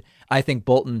stupid. I think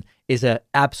Bolton is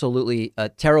absolutely a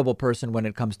terrible person when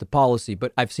it comes to policy,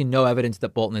 but I've seen no evidence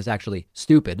that Bolton is actually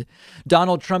stupid.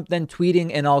 Donald Trump then tweeting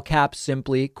in all caps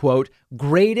simply, quote,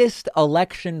 "Greatest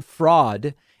election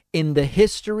fraud in the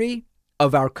history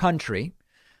of our country."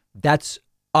 That's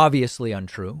obviously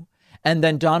untrue. And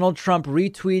then Donald Trump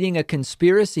retweeting a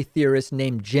conspiracy theorist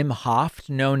named Jim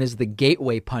Hoft, known as the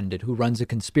Gateway Pundit, who runs a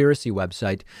conspiracy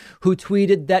website, who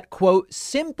tweeted that, quote,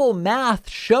 "Simple math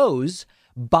shows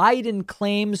Biden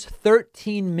claims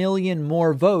 13 million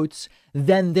more votes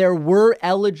than there were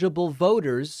eligible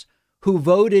voters who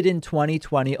voted in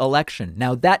 2020 election."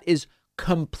 Now, that is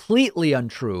completely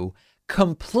untrue,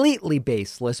 completely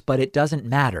baseless, but it doesn't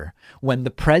matter. When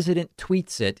the president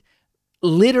tweets it,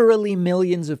 literally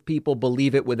millions of people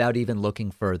believe it without even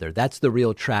looking further. That's the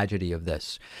real tragedy of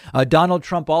this. Donald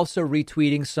Trump also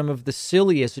retweeting some of the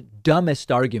silliest,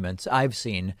 dumbest arguments I've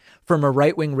seen from a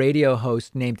right-wing radio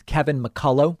host named Kevin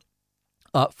McCullough.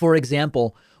 For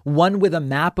example, one with a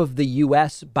map of the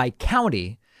U.S. by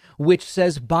county, which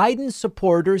says Biden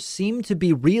supporters seem to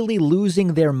be really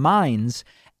losing their minds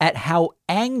at how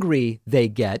angry they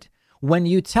get when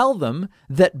you tell them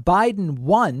that Biden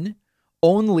won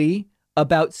only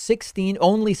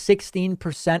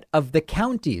 16% of the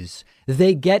counties.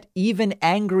 They get even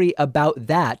angry about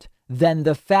that than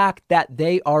the fact that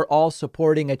they are all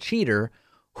supporting a cheater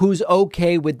who's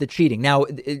okay with the cheating. Now,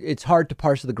 it's hard to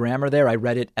parse the grammar there. I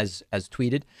read it as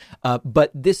tweeted,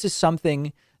 but this is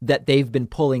something that they've been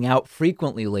pulling out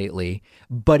frequently lately,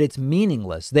 but it's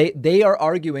meaningless. They are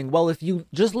arguing, well, if you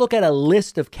just look at a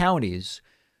list of counties,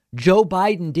 Joe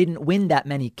Biden didn't win that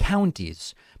many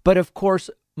counties. But of course,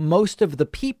 most of the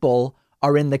people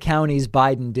are in the counties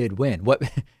Biden did win. What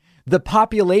the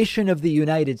population of the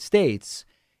United States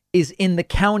is in the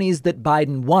counties that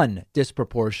Biden won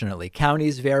disproportionately.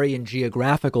 Counties vary in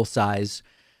geographical size.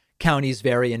 Counties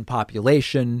vary in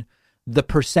population. The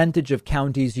percentage of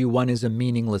counties you won is a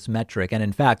meaningless metric. And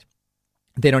in fact,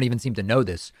 they don't even seem to know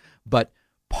this. But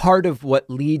part of what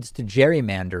leads to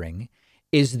gerrymandering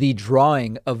is the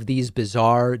drawing of these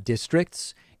bizarre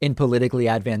districts in politically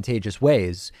advantageous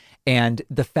ways. And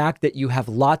the fact that you have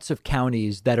lots of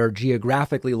counties that are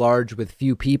geographically large with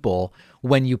few people,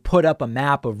 when you put up a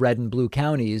map of red and blue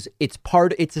counties, it's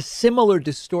a similar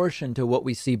distortion to what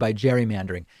we see by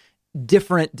gerrymandering.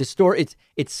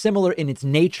 It's similar in its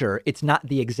nature. It's not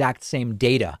the exact same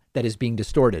data that is being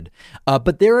distorted.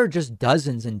 But there are just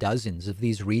dozens and dozens of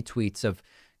these retweets of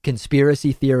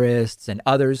conspiracy theorists and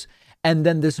others. And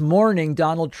then this morning,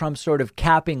 Donald Trump sort of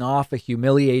capping off a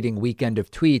humiliating weekend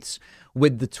of tweets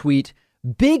with the tweet,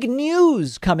 big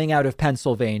news coming out of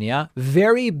Pennsylvania,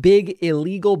 very big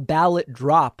illegal ballot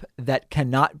drop that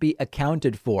cannot be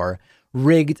accounted for,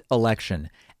 rigged election.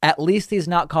 At least he's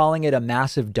not calling it a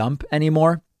massive dump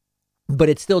anymore, but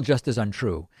it's still just as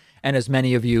untrue. And as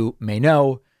many of you may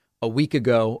know, a week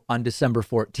ago on December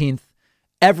 14th,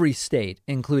 every state,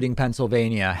 including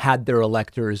Pennsylvania, had their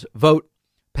electors vote.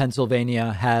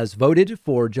 Pennsylvania has voted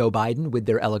for Joe Biden with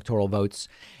their electoral votes,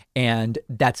 and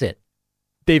that's it.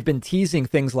 They've been teasing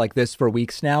things like this for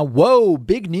weeks now. Whoa,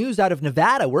 big news out of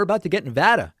Nevada. We're about to get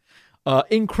Nevada.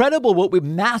 Incredible what with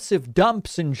massive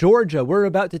dumps in Georgia. We're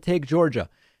about to take Georgia.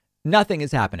 Nothing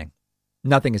is happening.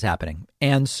 Nothing is happening.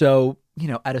 And so,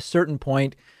 at a certain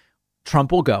point,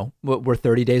 Trump will go. We're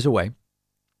 30 days away.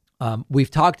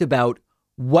 We've talked about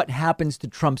what happens to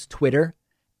Trump's Twitter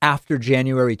after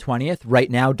January 20th. Right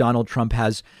now, Donald Trump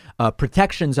has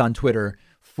protections on Twitter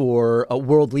for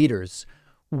world leaders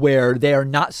where they are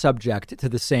not subject to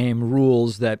the same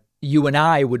rules that you and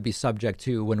I would be subject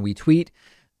to when we tweet.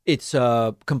 It's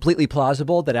completely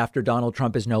plausible that after Donald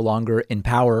Trump is no longer in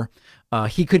power,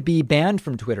 he could be banned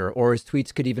from Twitter or his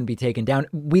tweets could even be taken down.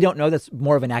 We don't know. That's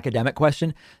more of an academic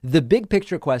question. The big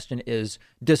picture question is,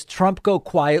 does Trump go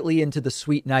quietly into the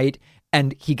sweet night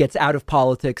and he gets out of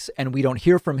politics and we don't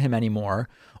hear from him anymore?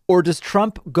 Or does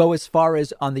Trump go as far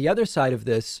as, on the other side of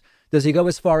this, does he go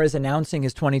as far as announcing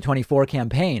his 2024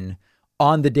 campaign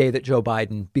on the day that Joe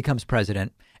Biden becomes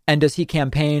president? And does he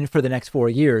campaign for the next 4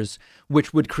 years,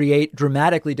 which would create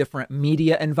dramatically different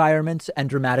media environments and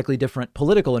dramatically different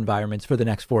political environments for the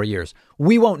next 4 years?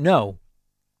 We won't know,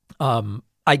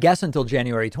 I guess, until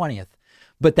January 20th.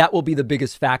 But that will be the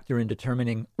biggest factor in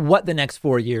determining what the next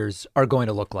 4 years are going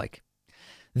to look like.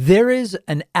 There is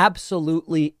an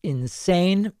absolutely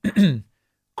insane,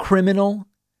 criminal,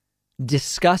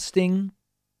 disgusting,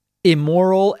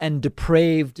 immoral, and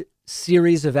depraved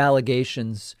series of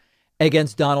allegations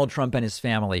against Donald Trump and his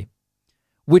family,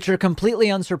 which are completely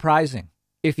unsurprising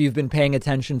if you've been paying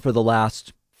attention for the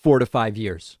last 4 to 5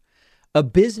 years. A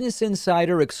Business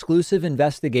Insider exclusive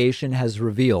investigation has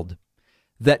revealed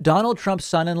that Donald Trump's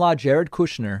son-in-law, Jared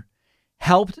Kushner,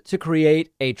 helped to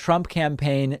create a Trump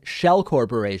campaign shell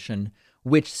corporation,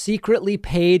 which secretly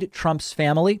paid Trump's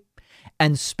family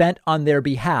and spent on their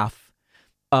behalf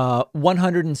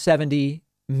 $170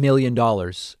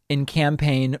 million in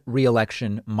campaign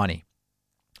re-election money.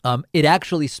 It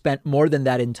actually spent more than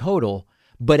that in total,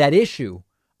 but at issue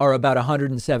are about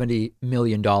 $170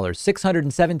 million.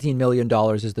 $617 million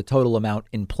is the total amount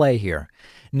in play here.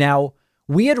 Now,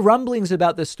 we had rumblings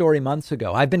about this story months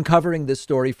ago. I've been covering this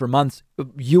story for months.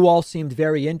 You all seemed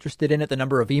very interested in it. The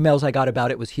number of emails I got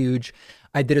about it was huge.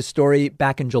 I did a story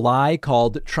back in July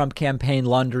called Trump Campaign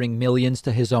Laundering Millions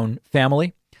to His Own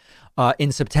Family.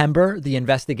 In September, the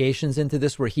investigations into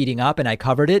this were heating up, and I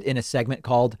covered it in a segment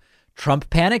called Trump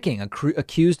Panicking,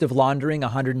 accused of laundering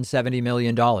 $170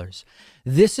 million.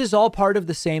 This is all part of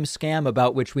the same scam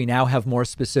about which we now have more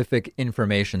specific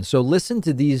information. So listen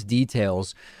to these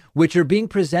details, which are being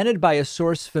presented by a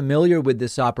source familiar with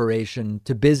this operation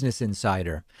to Business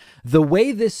Insider. The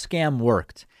way this scam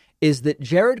worked is that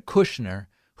Jared Kushner,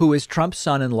 who is Trump's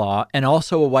son-in-law and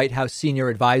also a White House senior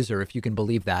advisor, if you can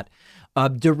believe that,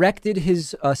 directed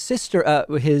his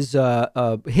sister-in-law,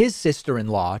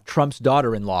 Trump's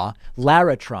daughter-in-law,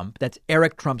 Lara Trump, that's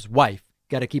Eric Trump's wife.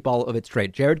 Got to keep all of it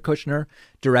straight. Jared Kushner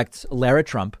directs Lara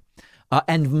Trump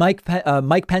and Mike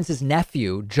Pence's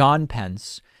nephew, John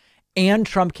Pence, and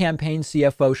Trump campaign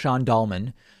CFO Sean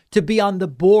Dahlman to be on the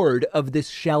board of this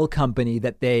shell company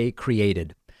that they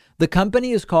created. The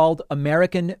company is called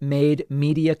American Made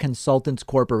Media Consultants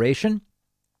Corporation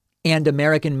and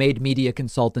American Made Media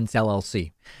Consultants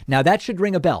LLC. Now, that should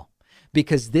ring a bell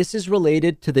because this is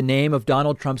related to the name of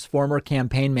Donald Trump's former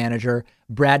campaign manager,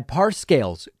 Brad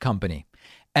Parscale's company.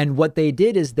 And what they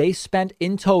did is they spent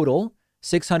in total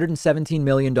 $617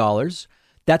 million.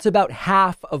 That's about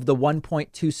half of the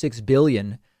 $1.26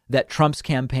 billion that Trump's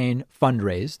campaign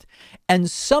fundraised. And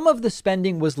some of the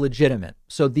spending was legitimate.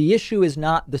 So the issue is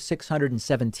not the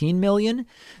 $617 million.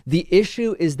 The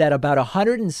issue is that about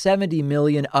 $170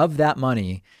 million of that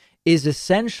money is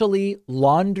essentially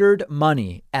laundered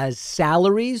money as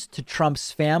salaries to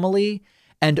Trump's family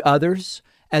and others,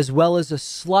 as well as a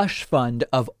slush fund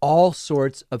of all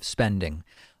sorts of spending.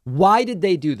 Why did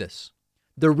they do this?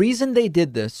 The reason they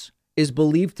did this is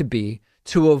believed to be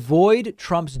to avoid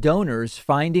Trump's donors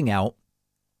finding out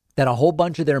that a whole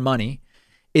bunch of their money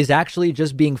is actually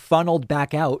just being funneled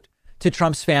back out to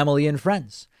Trump's family and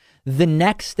friends. The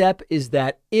next step is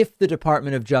that if the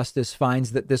Department of Justice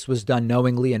finds that this was done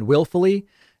knowingly and willfully,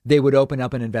 they would open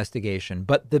up an investigation.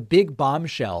 But the big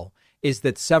bombshell is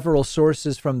that several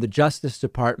sources from the Justice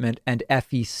Department and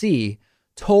FEC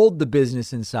told the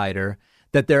Business Insider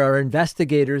that there are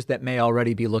investigators that may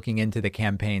already be looking into the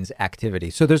campaign's activity.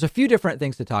 So there's a few different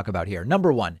things to talk about here.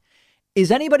 Number one,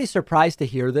 is anybody surprised to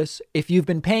hear this? If you've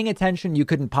been paying attention, you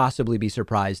couldn't possibly be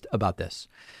surprised about this.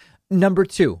 Number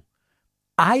two,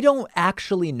 I don't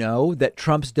actually know that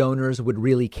Trump's donors would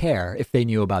really care if they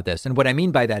knew about this. And what I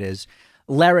mean by that is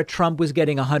Lara Trump was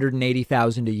getting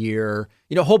 $180,000 a year.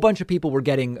 You know, a whole bunch of people were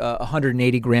getting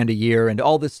 $180,000 a year, and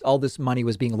all this money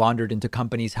was being laundered into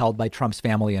companies held by Trump's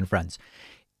family and friends.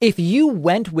 If you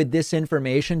went with this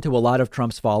information to a lot of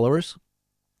Trump's followers,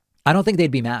 I don't think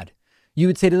they'd be mad. You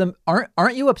would say to them,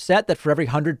 aren't you upset that for every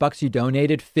 $100 you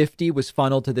donated, 50 was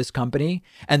funneled to this company,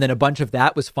 and then a bunch of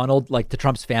that was funneled like to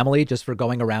Trump's family just for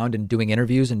going around and doing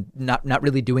interviews and not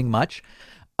really doing much?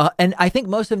 And I think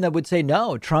most of them would say,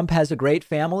 no, Trump has a great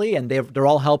family and they're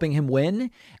all helping him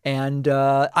win. And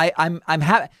I'm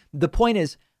happy. The point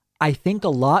is, I think a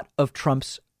lot of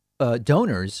Trump's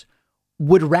donors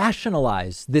would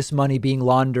rationalize this money being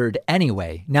laundered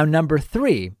anyway. Now, number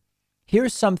three,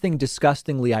 here's something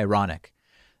disgustingly ironic.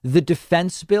 The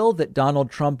defense bill that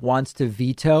Donald Trump wants to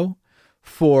veto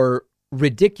for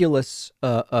ridiculous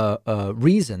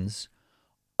reasons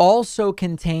also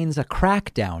contains a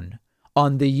crackdown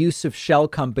on the use of shell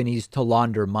companies to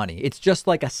launder money. It's just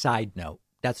like a side note.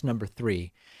 That's number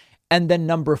three. And then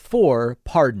number four,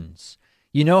 pardons.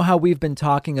 You know how we've been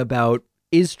talking about,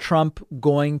 is Trump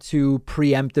going to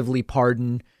preemptively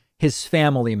pardon his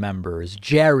family members,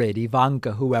 Jared,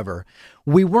 Ivanka, whoever?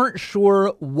 We weren't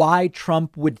sure why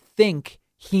Trump would think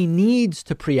he needs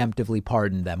to preemptively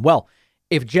pardon them. Well,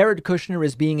 if Jared Kushner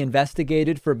is being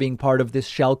investigated for being part of this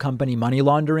shell company money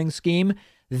laundering scheme,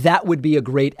 that would be a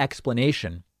great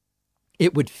explanation.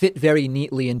 It would fit very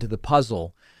neatly into the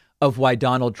puzzle of why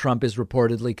Donald Trump is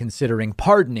reportedly considering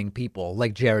pardoning people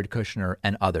like Jared Kushner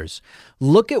and others.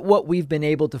 Look at what we've been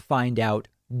able to find out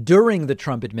during the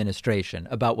Trump administration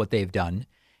about what they've done.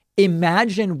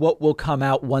 Imagine what will come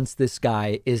out once this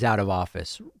guy is out of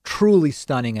office. Truly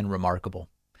stunning and remarkable.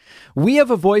 We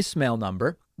have a voicemail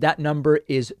number. That number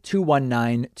is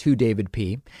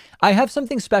 219-2-DAVID-P. I have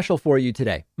something special for you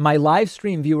today. My live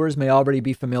stream viewers may already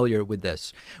be familiar with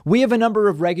this. We have a number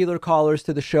of regular callers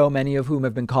to the show, many of whom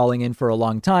have been calling in for a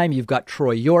long time. You've got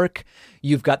Troy York.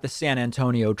 You've got the San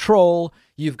Antonio troll.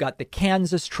 You've got the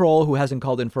Kansas troll who hasn't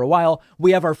called in for a while.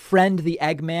 We have our friend, the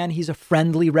Eggman. He's a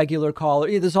friendly regular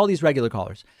caller. There's all these regular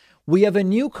callers. We have a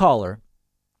new caller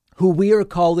who we are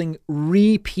calling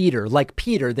Repeater, like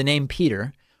Peter, the name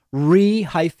Peter.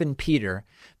 Re-Peter,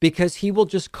 because he will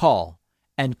just call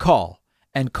and call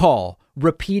and call,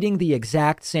 repeating the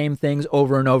exact same things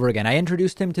over and over again. I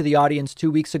introduced him to the audience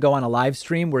 2 weeks ago on a live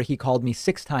stream where he called me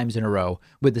 6 times in a row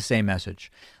with the same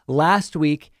message. Last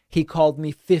week, he called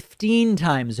me 15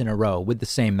 times in a row with the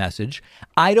same message.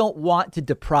 I don't want to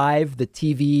deprive the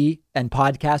TV and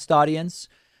podcast audience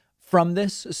from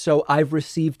this, so I've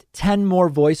received 10 more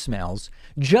voicemails.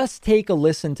 Just take a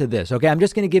listen to this, okay? I'm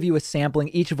just going to give you a sampling.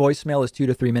 Each voicemail is 2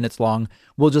 to 3 minutes long.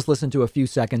 We'll just listen to a few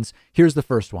seconds. Here's the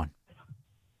first one.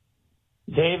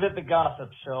 David, the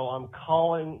Gossip Show. I'm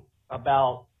calling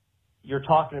about, you're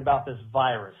talking about this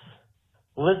virus.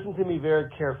 Listen to me very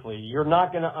carefully. You're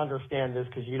not going to understand this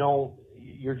because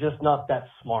you're just not that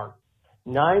smart.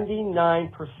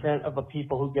 99% of the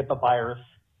people who get the virus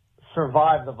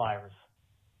survive the virus.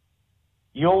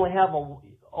 You only have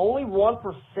only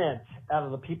 1% out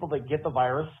of the people that get the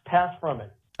virus pass from it.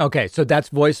 Okay, so that's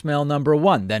voicemail number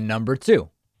one. Then number two.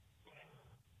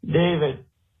 David,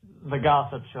 the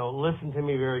Gossip Show. Listen to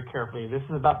me very carefully. This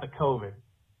is about the COVID.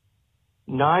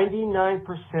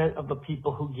 99% of the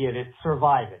people who get it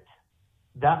survive it.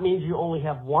 That means you only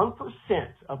have 1%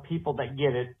 of people that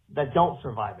get it that don't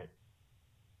survive it.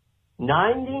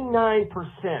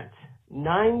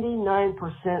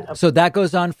 99% of... So that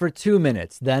goes on for 2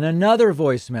 minutes. Then another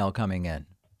voicemail coming in.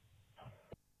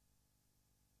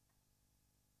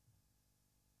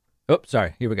 Oh,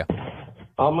 sorry. Here we go.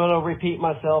 I'm going to repeat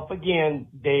myself again,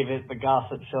 David, the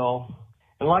Gossip Show.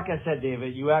 And like I said,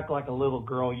 David, you act like a little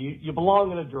girl. You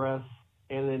belong in a dress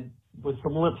and then with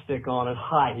some lipstick on and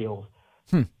high heels.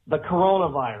 The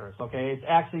coronavirus, okay? It's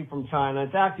actually from China.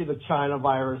 It's actually the China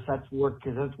virus. That's where it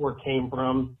came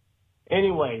from.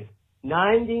 Anyways,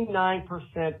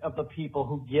 99% of the people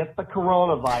who get the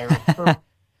coronavirus.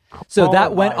 So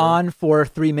that went on for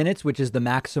 3 minutes, which is the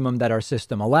maximum that our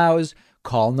system allows.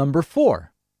 Call number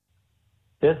 4.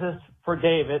 This is for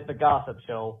David, the Gossip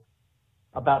Show,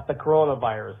 about the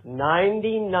coronavirus.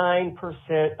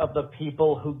 99% of the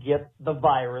people who get the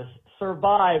virus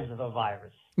survives the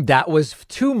virus. That was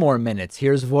 2 more minutes.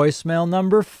 Here's voicemail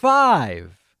number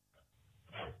 5.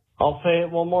 I'll say it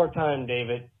one more time,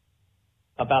 David,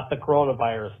 about the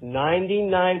coronavirus.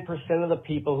 99% of the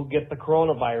people who get the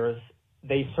coronavirus,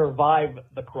 they survive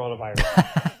the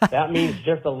coronavirus. That means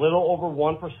just a little over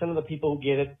 1% of the people who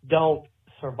get it don't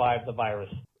survive the virus.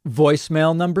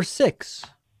 Voicemail number 6.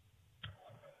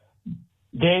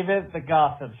 David, the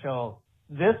Gossip Show.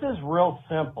 This is real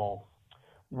simple.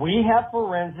 We have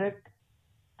forensic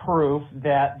proof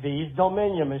that these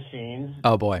Dominion machines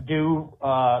do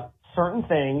certain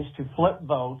things to flip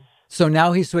votes. So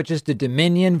now he switches to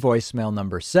Dominion, voicemail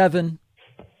number 7.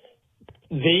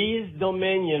 These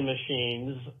Dominion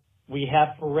machines, we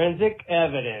have forensic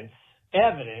evidence,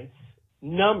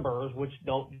 numbers, which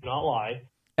do not lie.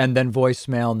 And then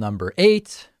voicemail number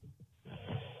 8.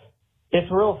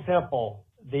 It's real simple.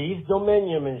 These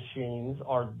Dominion machines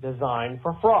are designed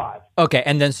for fraud. Okay,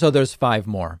 and then so there's 5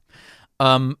 more.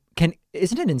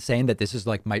 Isn't it insane that this is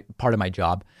like my part of my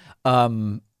job?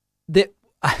 I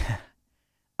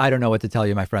don't know what to tell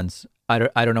you, my friends. I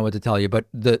don't know what to tell you, but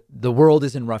the world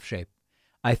is in rough shape.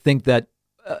 I think that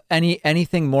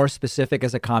anything more specific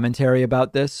as a commentary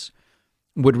about this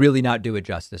would really not do it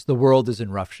justice. The world is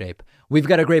in rough shape. We've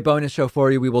got a great bonus show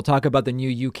for you. We will talk about the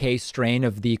new UK strain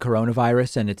of the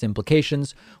coronavirus and its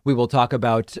implications. We will talk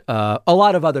about a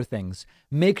lot of other things.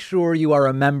 Make sure you are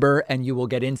a member and you will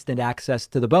get instant access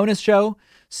to the bonus show.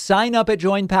 Sign up at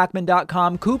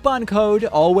joinpacman.com. Coupon code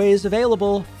always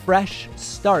available. Fresh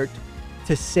Start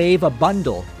to save a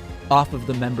bundle off of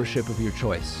the membership of your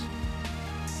choice.